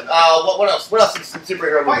villain. What else? What else is in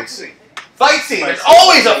superhero Fight movies? scene. Fight scene. There's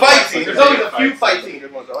always a fight scene. There's always a few fight scenes.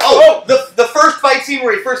 Oh, the first fight scene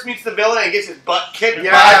where he first meets the villain and he gets his butt kicked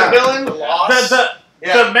by the villain.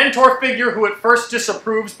 The mentor figure who at first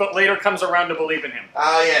disapproves but later comes around to believe in him.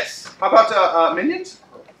 Ah, yes. How about Minions?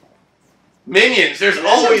 Minions. There's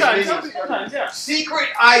always minions. Sometimes, yeah. Secret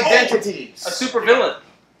identities. A supervillain.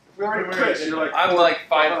 We already quit. You're like, I'm like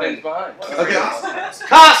 5 things behind. Okay.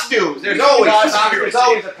 Costumes. There's always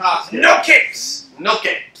a costume. No capes. No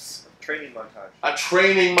capes. Training montage. A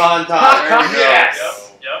training montage.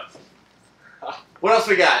 Yes. Yep. What else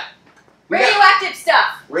we got? Radioactive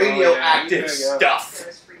stuff. Radioactive Oh, yeah. stuff.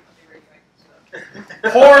 There's frequently radioactive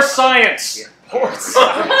stuff. Poor science. Poor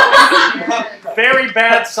science. Very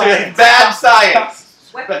bad science. Bad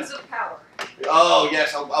science. Weapons of power. Oh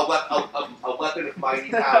yes, a weapon of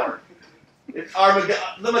mighty power. The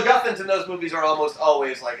MacGuffins in those movies are almost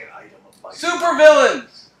always like an item of mighty.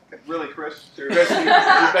 Supervillains. really, Chris? Chris, you've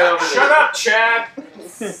been over this. Shut up, Chad.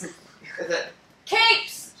 Is it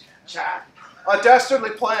Capes. Chad? A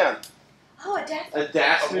dastardly plan. Oh, a death. A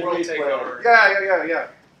dastardly A world plan. takeover. Yeah.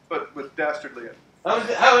 But with dastardly in. How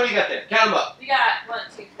many you got there? Count them up. We got 1,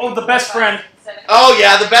 2, 3, Oh, the best 5, friend. 7, 8, Oh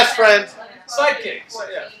yeah, the best friend. 11, 12, Sidekick.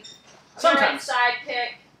 14, Yeah. Sometimes. Sidekick.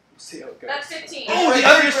 See how it goes. That's 15. Oh, the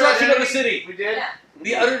utter destruction of a city. We did. Yeah.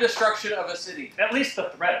 The utter destruction of a city. At least the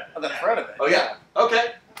threat. The threat of it. Oh yeah.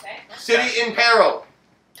 Okay. Okay. City in peril.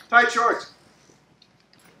 Tight shorts.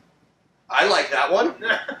 I like that one.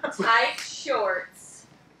 Tight shorts.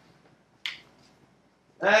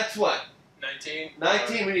 That's what. 19.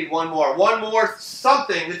 19. We need one more. One more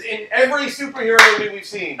something that's in every superhero movie we've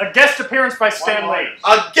seen. A guest appearance by Stan Lee.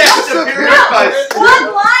 A guest appearance by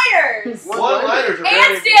One-liners. One-liners are And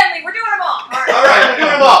very. Stanley. We're doing them all. All right, we're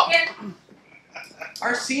doing them all. And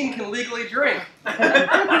Our scene can legally drink.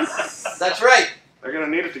 That's right. They're gonna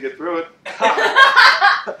need it to get through it.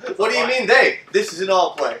 What do you mean they? This is an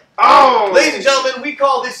all play. Oh! Ladies and gentlemen, we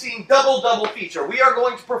call this scene double feature. We are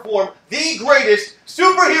going to perform the greatest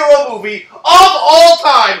superhero movie of all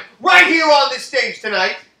time right here on this stage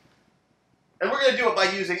tonight. And we're going to do it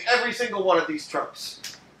by using every single one of these tropes.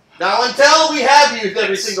 Now, until we have used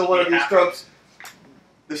every single one of these tropes,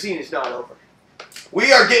 the scene is not over.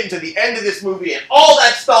 We are getting to the end of this movie, and all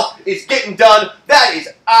that stuff is getting done. That is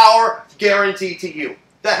our guarantee to you.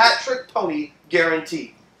 The Hat Trick Pony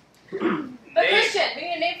guarantee. But Christian, we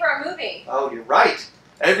need a name for our movie. Oh, you're right.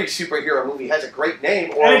 Every superhero movie has a great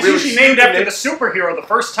name, or And it's really usually named stupid after name. the superhero the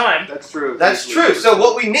first time. That's true. That's true. So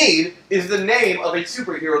what we need is the name of a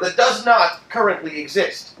superhero that does not currently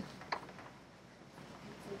exist.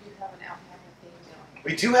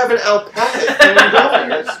 We do have an alpaca theme going.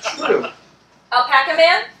 That's true. Alpaca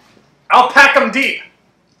Man? Alpaca deep.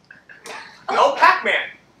 Alpaca Man.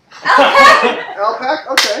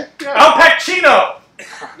 Alpaca? Okay. Yeah. Alpacino.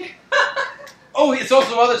 Oh, it's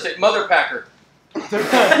also Mother's Day. Mother Packer.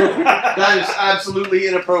 That is absolutely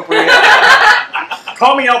inappropriate.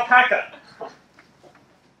 Call me Alpaca.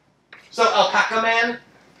 So Alpaca Man,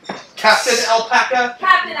 Captain Alpaca,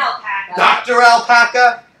 Captain Alpaca. Dr.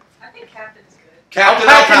 Alpaca, I think Captain's good. Captain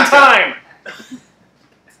Alpaca Alpaca. time.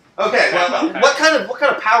 Okay, well, what kind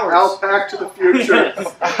of powers? Alpaca to the future.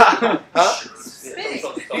 Huh? Spitting.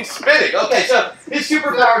 He's spitting. Okay, so his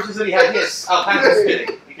superpowers is that he has alpaca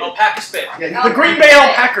spitting. Alpaca spit. Yeah, The Green Bay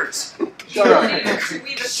Alpacers. Shut up.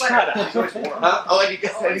 Weave a sweater. Huh? Oh, and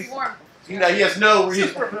Always warm. he has no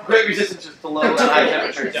great resistance to low and high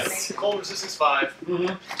temperatures. Yes. Cold resistance 5.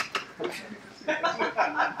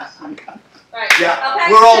 Right. Yeah,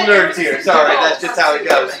 Alpaca we're all spit, nerds here. Sorry, that's just how it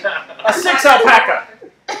goes. A 6 alpaca.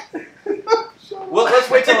 Well, let's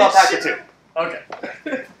wait till alpaca 2. Okay.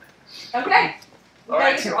 Okay. We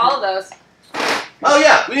gotta get through all of those. Oh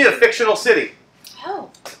yeah, we need a fictional city. Oh.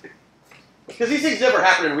 Because these things never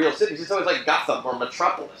happen in real cities. It's always like Gotham or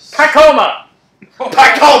Metropolis. Tacoma.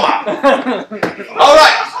 Tacoma! All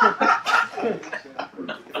right.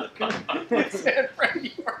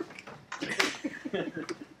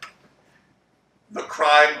 The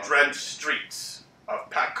crime-drenched streets of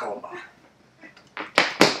Tacoma.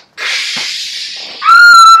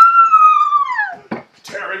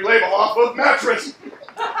 Tearing label off of mattress.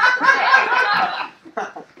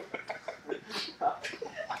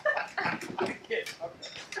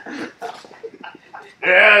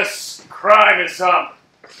 Yes, crime is up.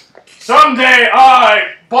 Someday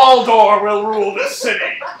I, Baldur, will rule this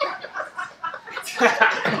city.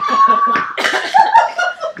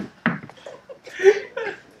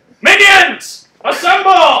 Minions,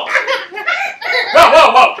 assemble!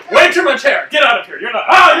 Whoa! Way too much hair. Get out of here. You're not.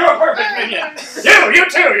 Ah, you're a perfect minion. You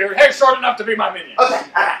too. Your hair's short enough to be my minion.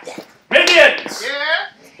 Okay. Minions. Yeah?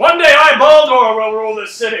 One day I, Baldur, will rule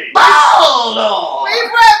this city. Baldur!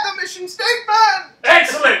 We've read the mission statement!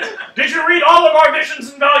 Excellent. Did you read all of our visions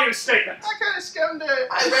and values statements? I kind of skimmed it.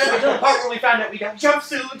 I read the part where we found out we got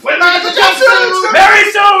jumpsuits. When I the jumpsuits!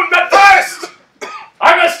 Very soon, but first,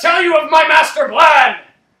 I must tell you of my master plan.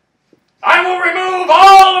 I will remove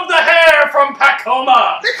all of the hair from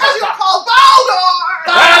Tacoma. Because you're called Baldur!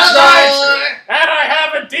 That's right. And I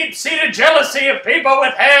have a deep-seated jealousy of people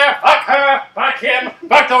with hair. Fuck her, fuck him,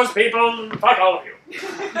 fuck those people, fuck all of you.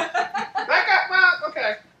 Well,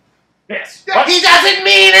 okay. Yes. Yeah, What? He doesn't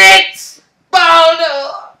mean it!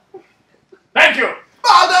 Baldur! Thank you.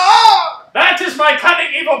 Baldur! That is my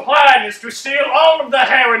cunning evil plan, is to steal all of the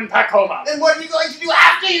hair in Tacoma. And what are you going to do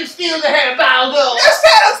after you steal the hair, Baldur? You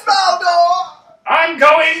said it's Baldur! I'm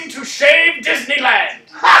going to shave Disneyland.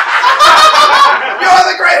 You're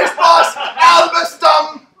the greatest boss, Albus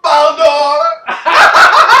Dumb Baldur!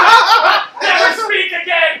 Never speak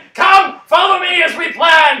again. Come, follow me as we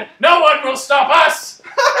plan. No one will stop us.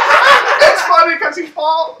 It's funny because he's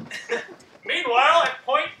bald. Meanwhile, I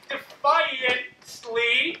point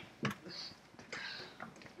defiantly.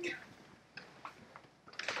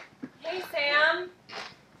 Hey, Sam.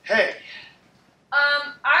 Hey.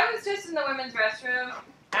 I was just in the women's restroom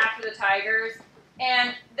after the Tigers,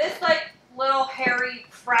 and this, like, little hairy,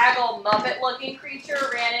 fraggle, Muppet-looking creature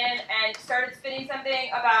ran in and started spitting something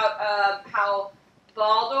about how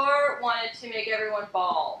Baldur wanted to make everyone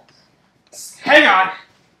bald. Hang on.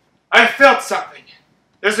 I felt something.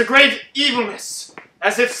 There's a great evilness,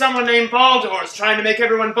 as if someone named Baldur is trying to make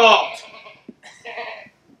everyone bald.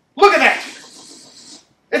 Look at that!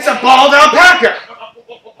 It's a bald alpaca!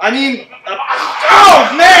 I mean,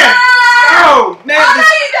 oh man! Oh man!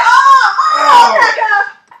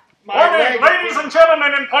 Warning, ladies and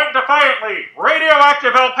gentlemen, and point defiantly.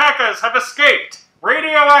 Radioactive alpacas have escaped.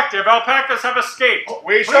 Radioactive alpacas have escaped.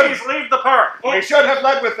 We Please leave the park. We should have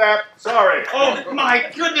led with that. Sorry. Oh my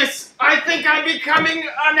goodness! I think I'm becoming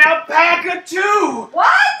an alpaca too! What?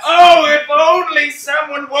 Oh, if only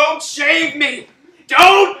someone won't shave me!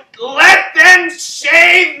 Don't let them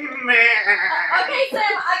shave me! Okay, Sam,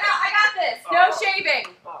 I got this. No shaving.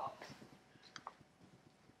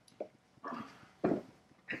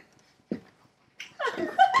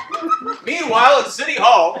 Meanwhile, at City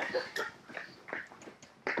Hall.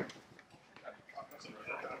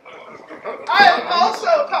 I am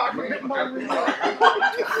also talking.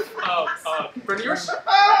 Friend of yours?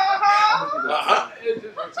 Uh-huh.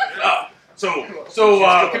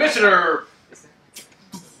 Commissioner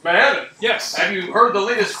Man, Yes. have you heard the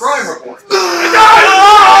latest crime report?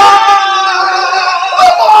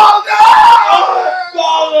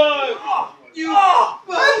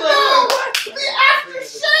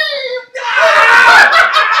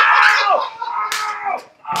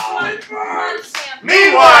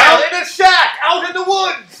 Meanwhile, in a shack out in the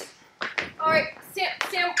woods. All right, Sam,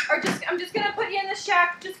 I'm just gonna put you in the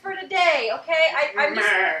shack just for today, okay?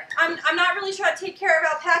 I'm not really sure how to take care of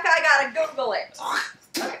alpaca. I gotta Google it.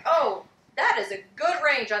 Okay. Oh, that is a good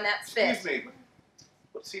range on that spit. Excuse me.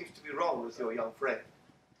 What seems to be wrong with your young friend?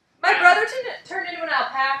 My brother turned into an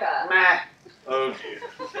alpaca. Oh dear.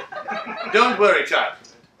 Don't worry, child.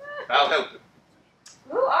 I'll help him.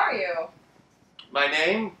 Who are you? My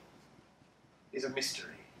name is a mystery.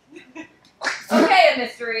 Okay, a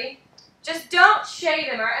mystery. Just don't shade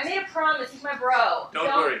him, alright? I made a promise. He's my bro.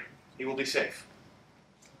 Don't worry. He will be safe.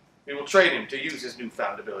 We will train him to use his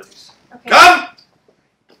newfound abilities. Okay. Come!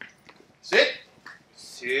 Sit.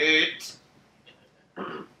 Sit.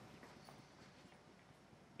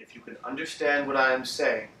 If you can understand what I am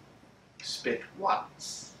saying, spit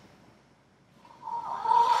once.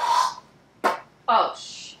 Oh,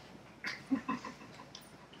 shh.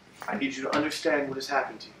 I need you to understand what has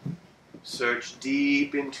happened to you. Search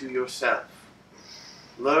deep into yourself.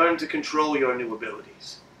 Learn to control your new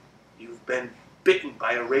abilities. You've been bitten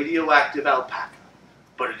by a radioactive alpaca,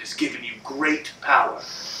 but it has given you great power.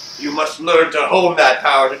 You must learn to hone that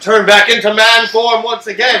power to turn back into man form once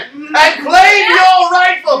again and claim your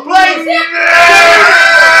rightful place.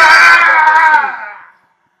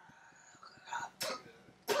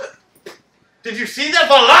 Did you see that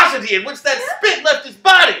velocity in which that spit left his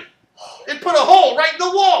body? It put a hole right in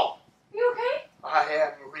the wall. You okay? I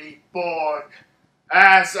am reborn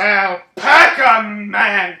as Alpaca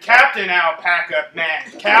Man, Captain Alpaca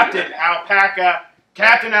Man, Captain Alpaca.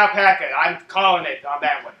 I'm calling it on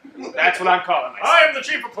that one. That's what I'm calling myself. I am the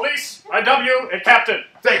chief of police. I dub you a captain.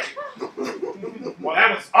 Thank you. Well,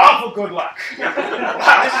 that was awful good luck. This is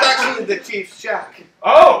actually the chief's shack.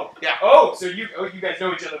 Oh, Yeah. Oh, so you guys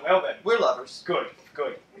know each other well then. We're lovers. Good.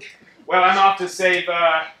 Well, I'm off to save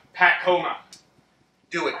Pacoma.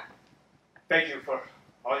 Do it. Thank you for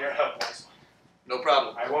all your help, boys. No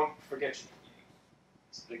problem. I won't forget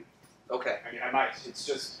you. Okay. I mean, I might. It's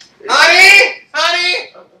just. Honey!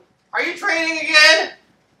 Are you training again?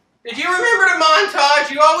 Did you remember to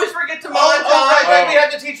montage? You always forget to montage. Right. We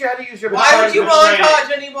have to teach you how to use your Why don't you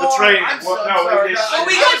montage anymore? The training. I'm Well, sorry. When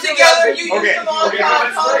we got together, you used to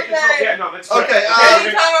montage all day. Yeah, no, that's Okay,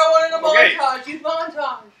 Anytime I wanted to montage, you'd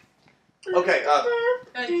montage. Okay,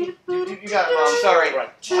 Thank you. you got it, Mom. Sorry.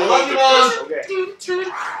 Right. I love you, Mom. Okay.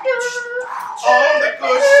 All the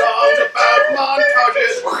good songs about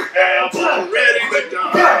montages have already been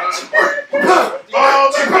done.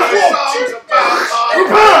 All the good songs about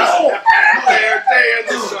montages have had their day in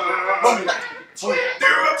the sun. Do a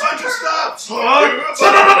bunch of stuff. Do a bunch of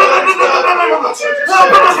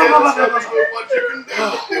stuff. What you can do.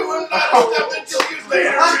 Do another stuff that you'll use later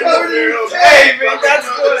in the film. Hey, man, that's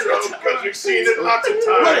good. Because you've seen it lots of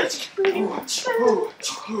times.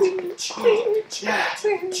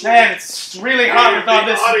 Man, it's really hard with all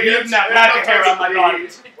this mutant alpaca hair on my body.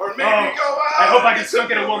 Or maybe go out. I hope I can still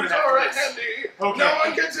get a woman after this. Okay. Okay. No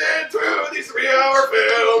one can sit through these 3-hour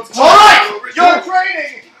films. All right, your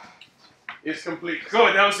training is complete.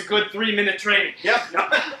 Good, that was a good 3-minute training. Yep.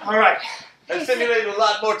 All right. And simulated a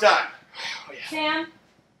lot more time. Sam?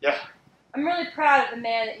 Yeah. I'm really proud of the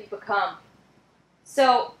man that you've become.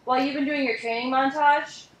 So, while you've been doing your training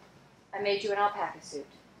montage, I made you an alpaca suit.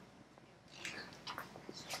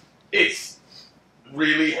 It's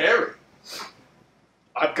really hairy.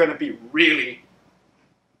 I'm gonna be really,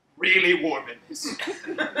 really warm in this.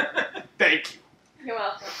 Thank you. You're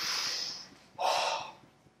welcome.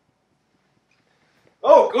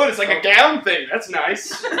 Oh, good. It's like a gown thing. That's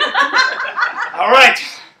nice. All right.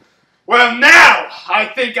 Well, now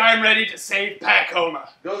I think I'm ready to save Pacoma.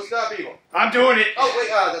 Go stop evil. I'm doing it. Oh, wait,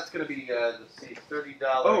 that's going to be, let's see,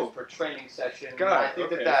 $30 per training session. God, I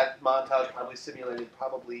think okay. that montage probably simulated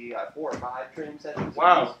 4 or 5 training sessions.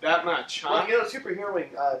 Wow, that much, huh? Well, you know,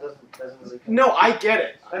 superheroing doesn't really... No, I get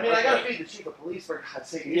it. I mean, I gotta feed the chief of police, for God's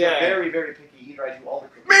sake. He's Yeah. a very, very picky eater. I do all the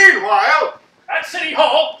cooking. Meanwhile, At City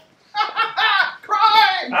Hall.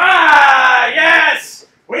 crime! Ah, yes!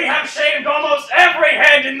 We have shaved almost every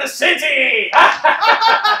head in the city!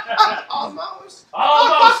 Almost.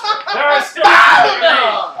 Almost. There are still...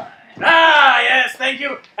 Ah, yes, thank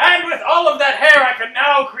you. And with all of that hair hair, I can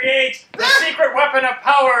now create the secret weapon of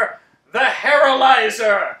power, the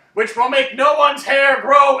Hairalizer, which will make no one's hair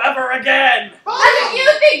grow ever again. What do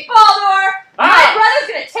you think, Baldor? My brother's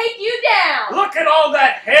gonna take you down. Look at all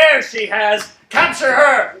that hair she has. Capture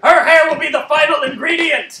her. Her hair will be the final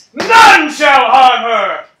ingredient. None shall harm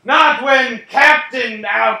her. Not when Captain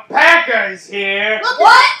Alpaca is here.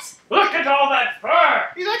 What? Look at all that fur.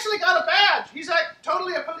 He's actually got a badge. He's like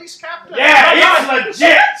totally a police captain. Yeah, it's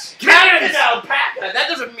legit. Captain Alpaca, that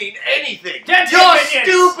doesn't mean anything. Get You're your minions.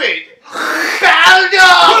 stupid. Baldo!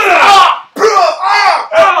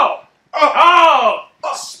 Oh!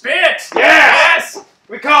 Spit! Yes!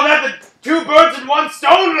 We call that the 2 birds in 1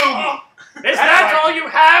 stone loogie. Is that all you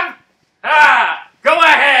have? Ah! Go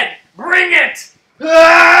ahead! Bring it!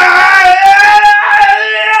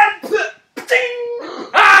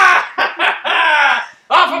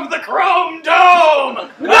 Off of the chrome dome!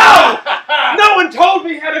 No! No one told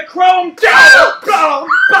me how to chrome down!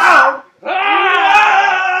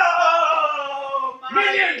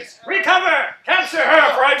 Minions! Recover! Capture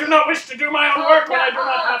her, for I do not wish to do my own work when I do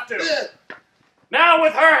not have to. Now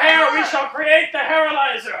with her hair we shall create the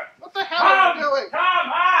Hairalizer. What the hell are you doing?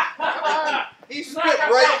 Come! He spit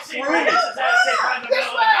right through it. This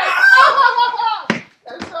way!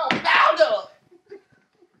 Baldo!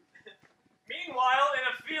 Meanwhile, in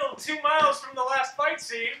a field 2 miles from the last fight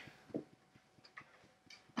scene...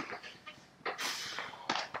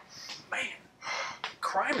 Man,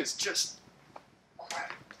 crime is just...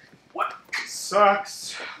 What?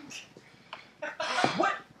 Sucks.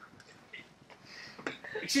 What?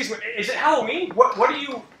 Excuse me, is it Halloween? What are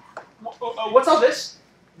you... what's all this?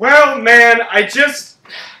 Well, man, I just...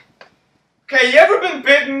 Okay, you ever been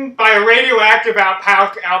bitten by a radioactive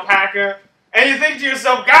alpaca, and you think to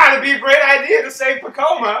yourself, God, it'd be a great idea to save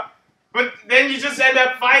Pacoma, but then you just end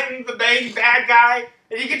up fighting the main bad guy,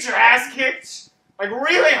 and you get your ass kicked, like,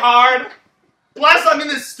 really hard. Plus, I'm in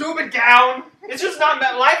this stupid gown. It's just not...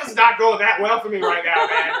 Life is not going that well for me right now,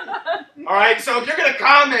 man. Alright, so if you're gonna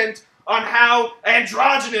comment on how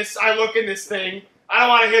androgynous I look in this thing, I don't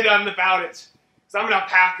want to hear nothing about it. Because I'm an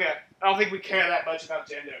alpaca. I don't think we care that much about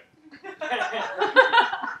gender.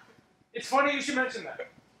 It's funny you should mention that.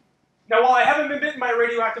 Now, while I haven't been bitten by a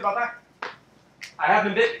radioactive alpaca, I have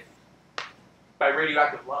been bitten by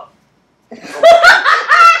radioactive love.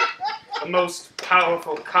 The most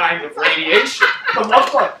powerful kind of radiation. The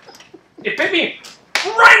love bug. It bit me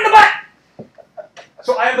right in the butt!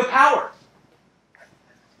 So I have the power.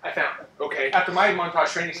 I found it. Okay. After my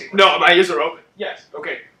montage training sequence. No, my ears are open. Yes.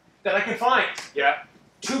 Okay. That I can find. Yeah.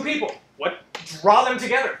 2 people. What? Draw them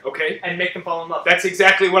together. Okay. And make them fall in love. That's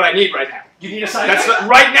exactly what I need right now. You need a side That's effect?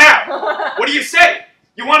 right now. What do you say?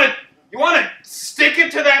 You want to stick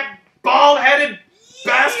it to that bald-headed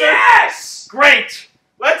bastard? Yes! Great.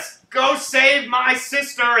 Let's go save my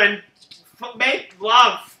sister and make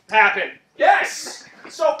love happen. Yes!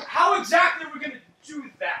 So how exactly are we going to do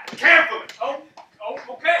that? Carefully. Oh,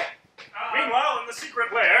 okay. Meanwhile, in the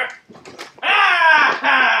secret lair...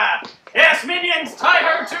 Ah! Yes, minions, tie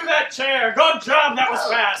her to that chair. Good job, that was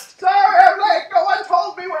fast. Sorry, I'm late. No one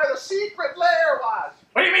told me where the secret lair was.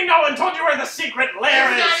 What do you mean no one told you where the secret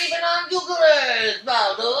lair is? It's not even on Google Earth,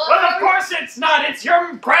 Baldo. Well, of course it's not. It's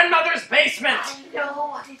your grandmother's basement. I know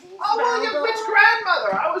what it is, Oh, Baldo. William, which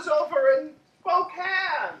grandmother? I was over in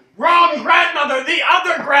Spokane. Wrong grandmother, the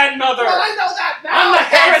other grandmother. Well, I know that now. On the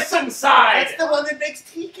Harrison side. That's the one that makes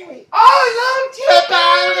tea cake. Oh, I love tea.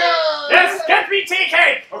 Baldo. Yes, get me tea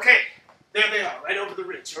cake. Okay. There they are, right over the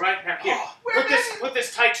ridge, all right? Now here, put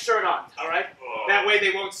this tight shirt on, all right? That way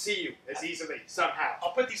they won't see you as easily, somehow.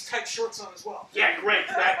 I'll put these tight shorts on as well. Yeah, great.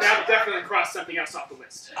 That'll definitely cross something else off the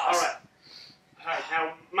list. All right. All right,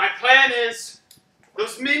 now, my plan is,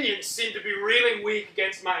 those minions seem to be really weak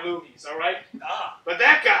against my loogies, all right? But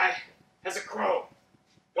that guy has a crow.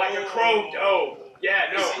 Like a crow dome.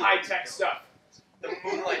 Yeah, no, high-tech stuff. The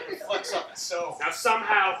moonlight reflects off it, so... Now,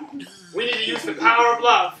 somehow, we need to use the power of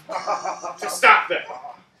love to stop them.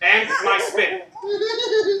 And my spit.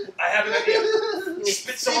 I have an idea.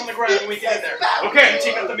 Spit some on the ground and we get in there. Okay. You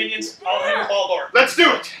take out the minions, I'll handle Baldor. Let's do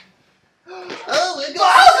it. Oh, we're going.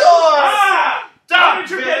 Ah! How did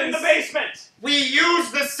you Vince. get in the basement? We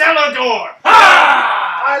use the cellar door.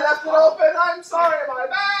 Ah! I left it open. I'm sorry, my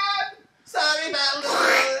bad. Sorry, Baldo.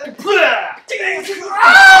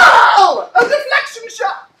 Oh! A deflection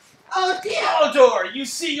shot. Oh, dear. Baldor, you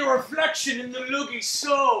see your reflection in the loogie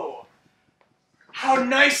so. How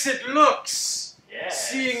nice it looks. Yes.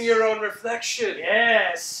 Seeing your own reflection.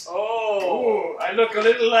 Yes. Oh. Ooh, I look a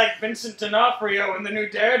little like Vincent D'Onofrio in the new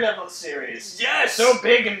Daredevil series. Yes. So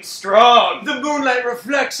big and strong. The moonlight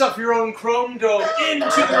reflects off your own chrome dome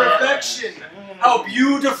into the reflection. How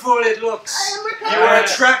beautiful it looks. You are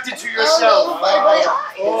attracted to yourself.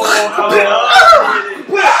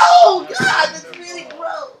 Oh, God, that's really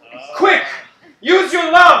gross. Quick! Use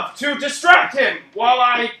your love to distract him while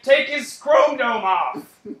I take his chrome dome off.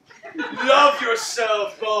 Love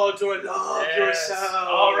yourself, Baldur. Love yourself.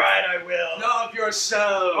 All right, I will. Love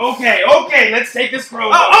yourself. Okay, let's take this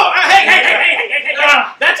chrome dome. Hey!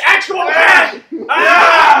 That's actual bad!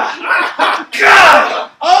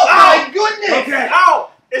 Oh, my goodness. Okay.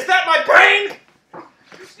 Ow! Is that my brain?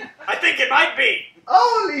 I think it might be.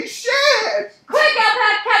 Holy shit! Quick,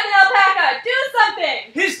 Captain Alpaca, do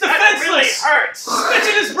something! He's That defenseless. really hurts. Spit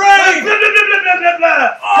in his brain.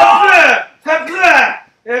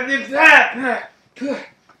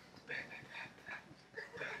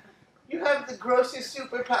 You have the grossest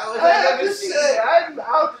superpowers I I've have ever to seen. say, I'm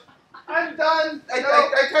out. I'm done.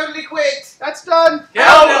 I totally quit. That's done.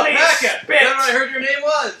 Captain Holy Alpaca. spit. That's what I heard your name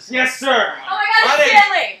was. Yes, sir. Oh my God, My it's name-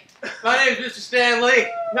 Stanley! My name's Mr. Stan Lee.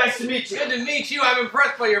 Nice to meet you. Good to meet you. I'm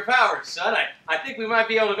impressed by your powers, son. I think we might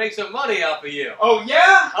be able to make some money off of you. Oh,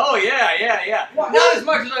 yeah? Oh, yeah. What? Not as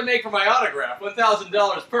much as I make for my autograph,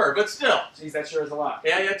 $1,000 per, but still. Jeez, that sure is a lot.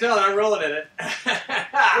 Yeah, you're telling, I'm rolling in it.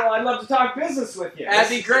 Well, I'd love to talk business with you.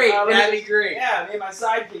 That'd be great. That'd be great. Yeah, me and my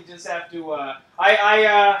sidekick just have to,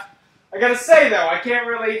 I gotta say, though, I can't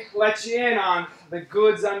really let you in on the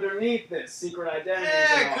goods underneath this, secret identities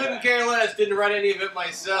and I all couldn't that. care less. Didn't write any of it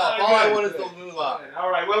myself. Oh, All I good, want is good. the moolah.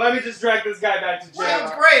 All right, well, let me just drag this guy back to jail.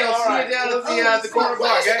 Sounds great. I'll All see right. you down at the corner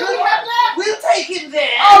bar, okay? We'll take him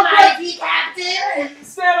there, Oh, mighty captain.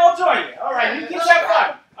 Stan, I'll join you. All right, you kids have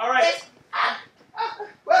fun. All right.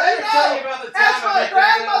 Well, Let me tell you about the time as I my met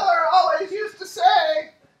grandmother always used to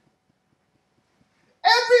say,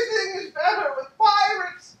 everything is better with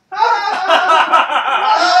pirates.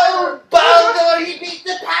 Oh, Baldur, he beat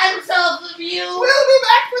the pants off of you. We'll be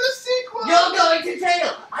back for the sequel. You're going to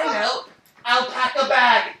jail. I know. I'll pack a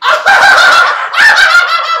bag.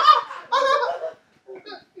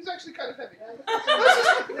 He's actually kind of heavy.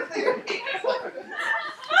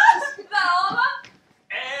 Velma?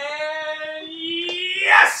 And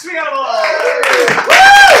yes, we got them all.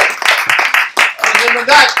 And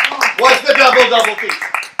that was the double feat.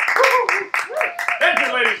 Thank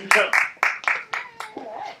you, ladies and gentlemen.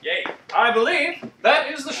 Yay. I believe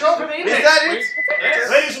that is the show for the evening. Is that it? Yes.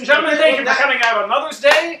 Ladies and gentlemen, thank you for coming out on Mother's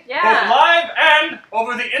Day, Yeah. both live and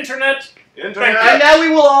over the internet. Thank you. And now we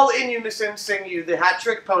will all in unison sing you the Hat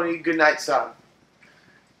Trick Pony Goodnight song.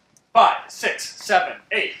 5, 6, 7,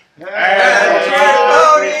 8. Hat Trick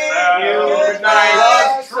Pony, good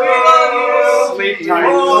night. Sleep It's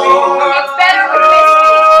better with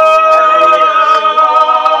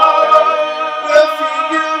We'll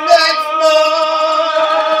see you next month.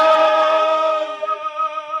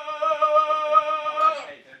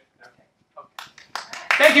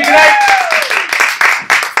 Thank you, good night.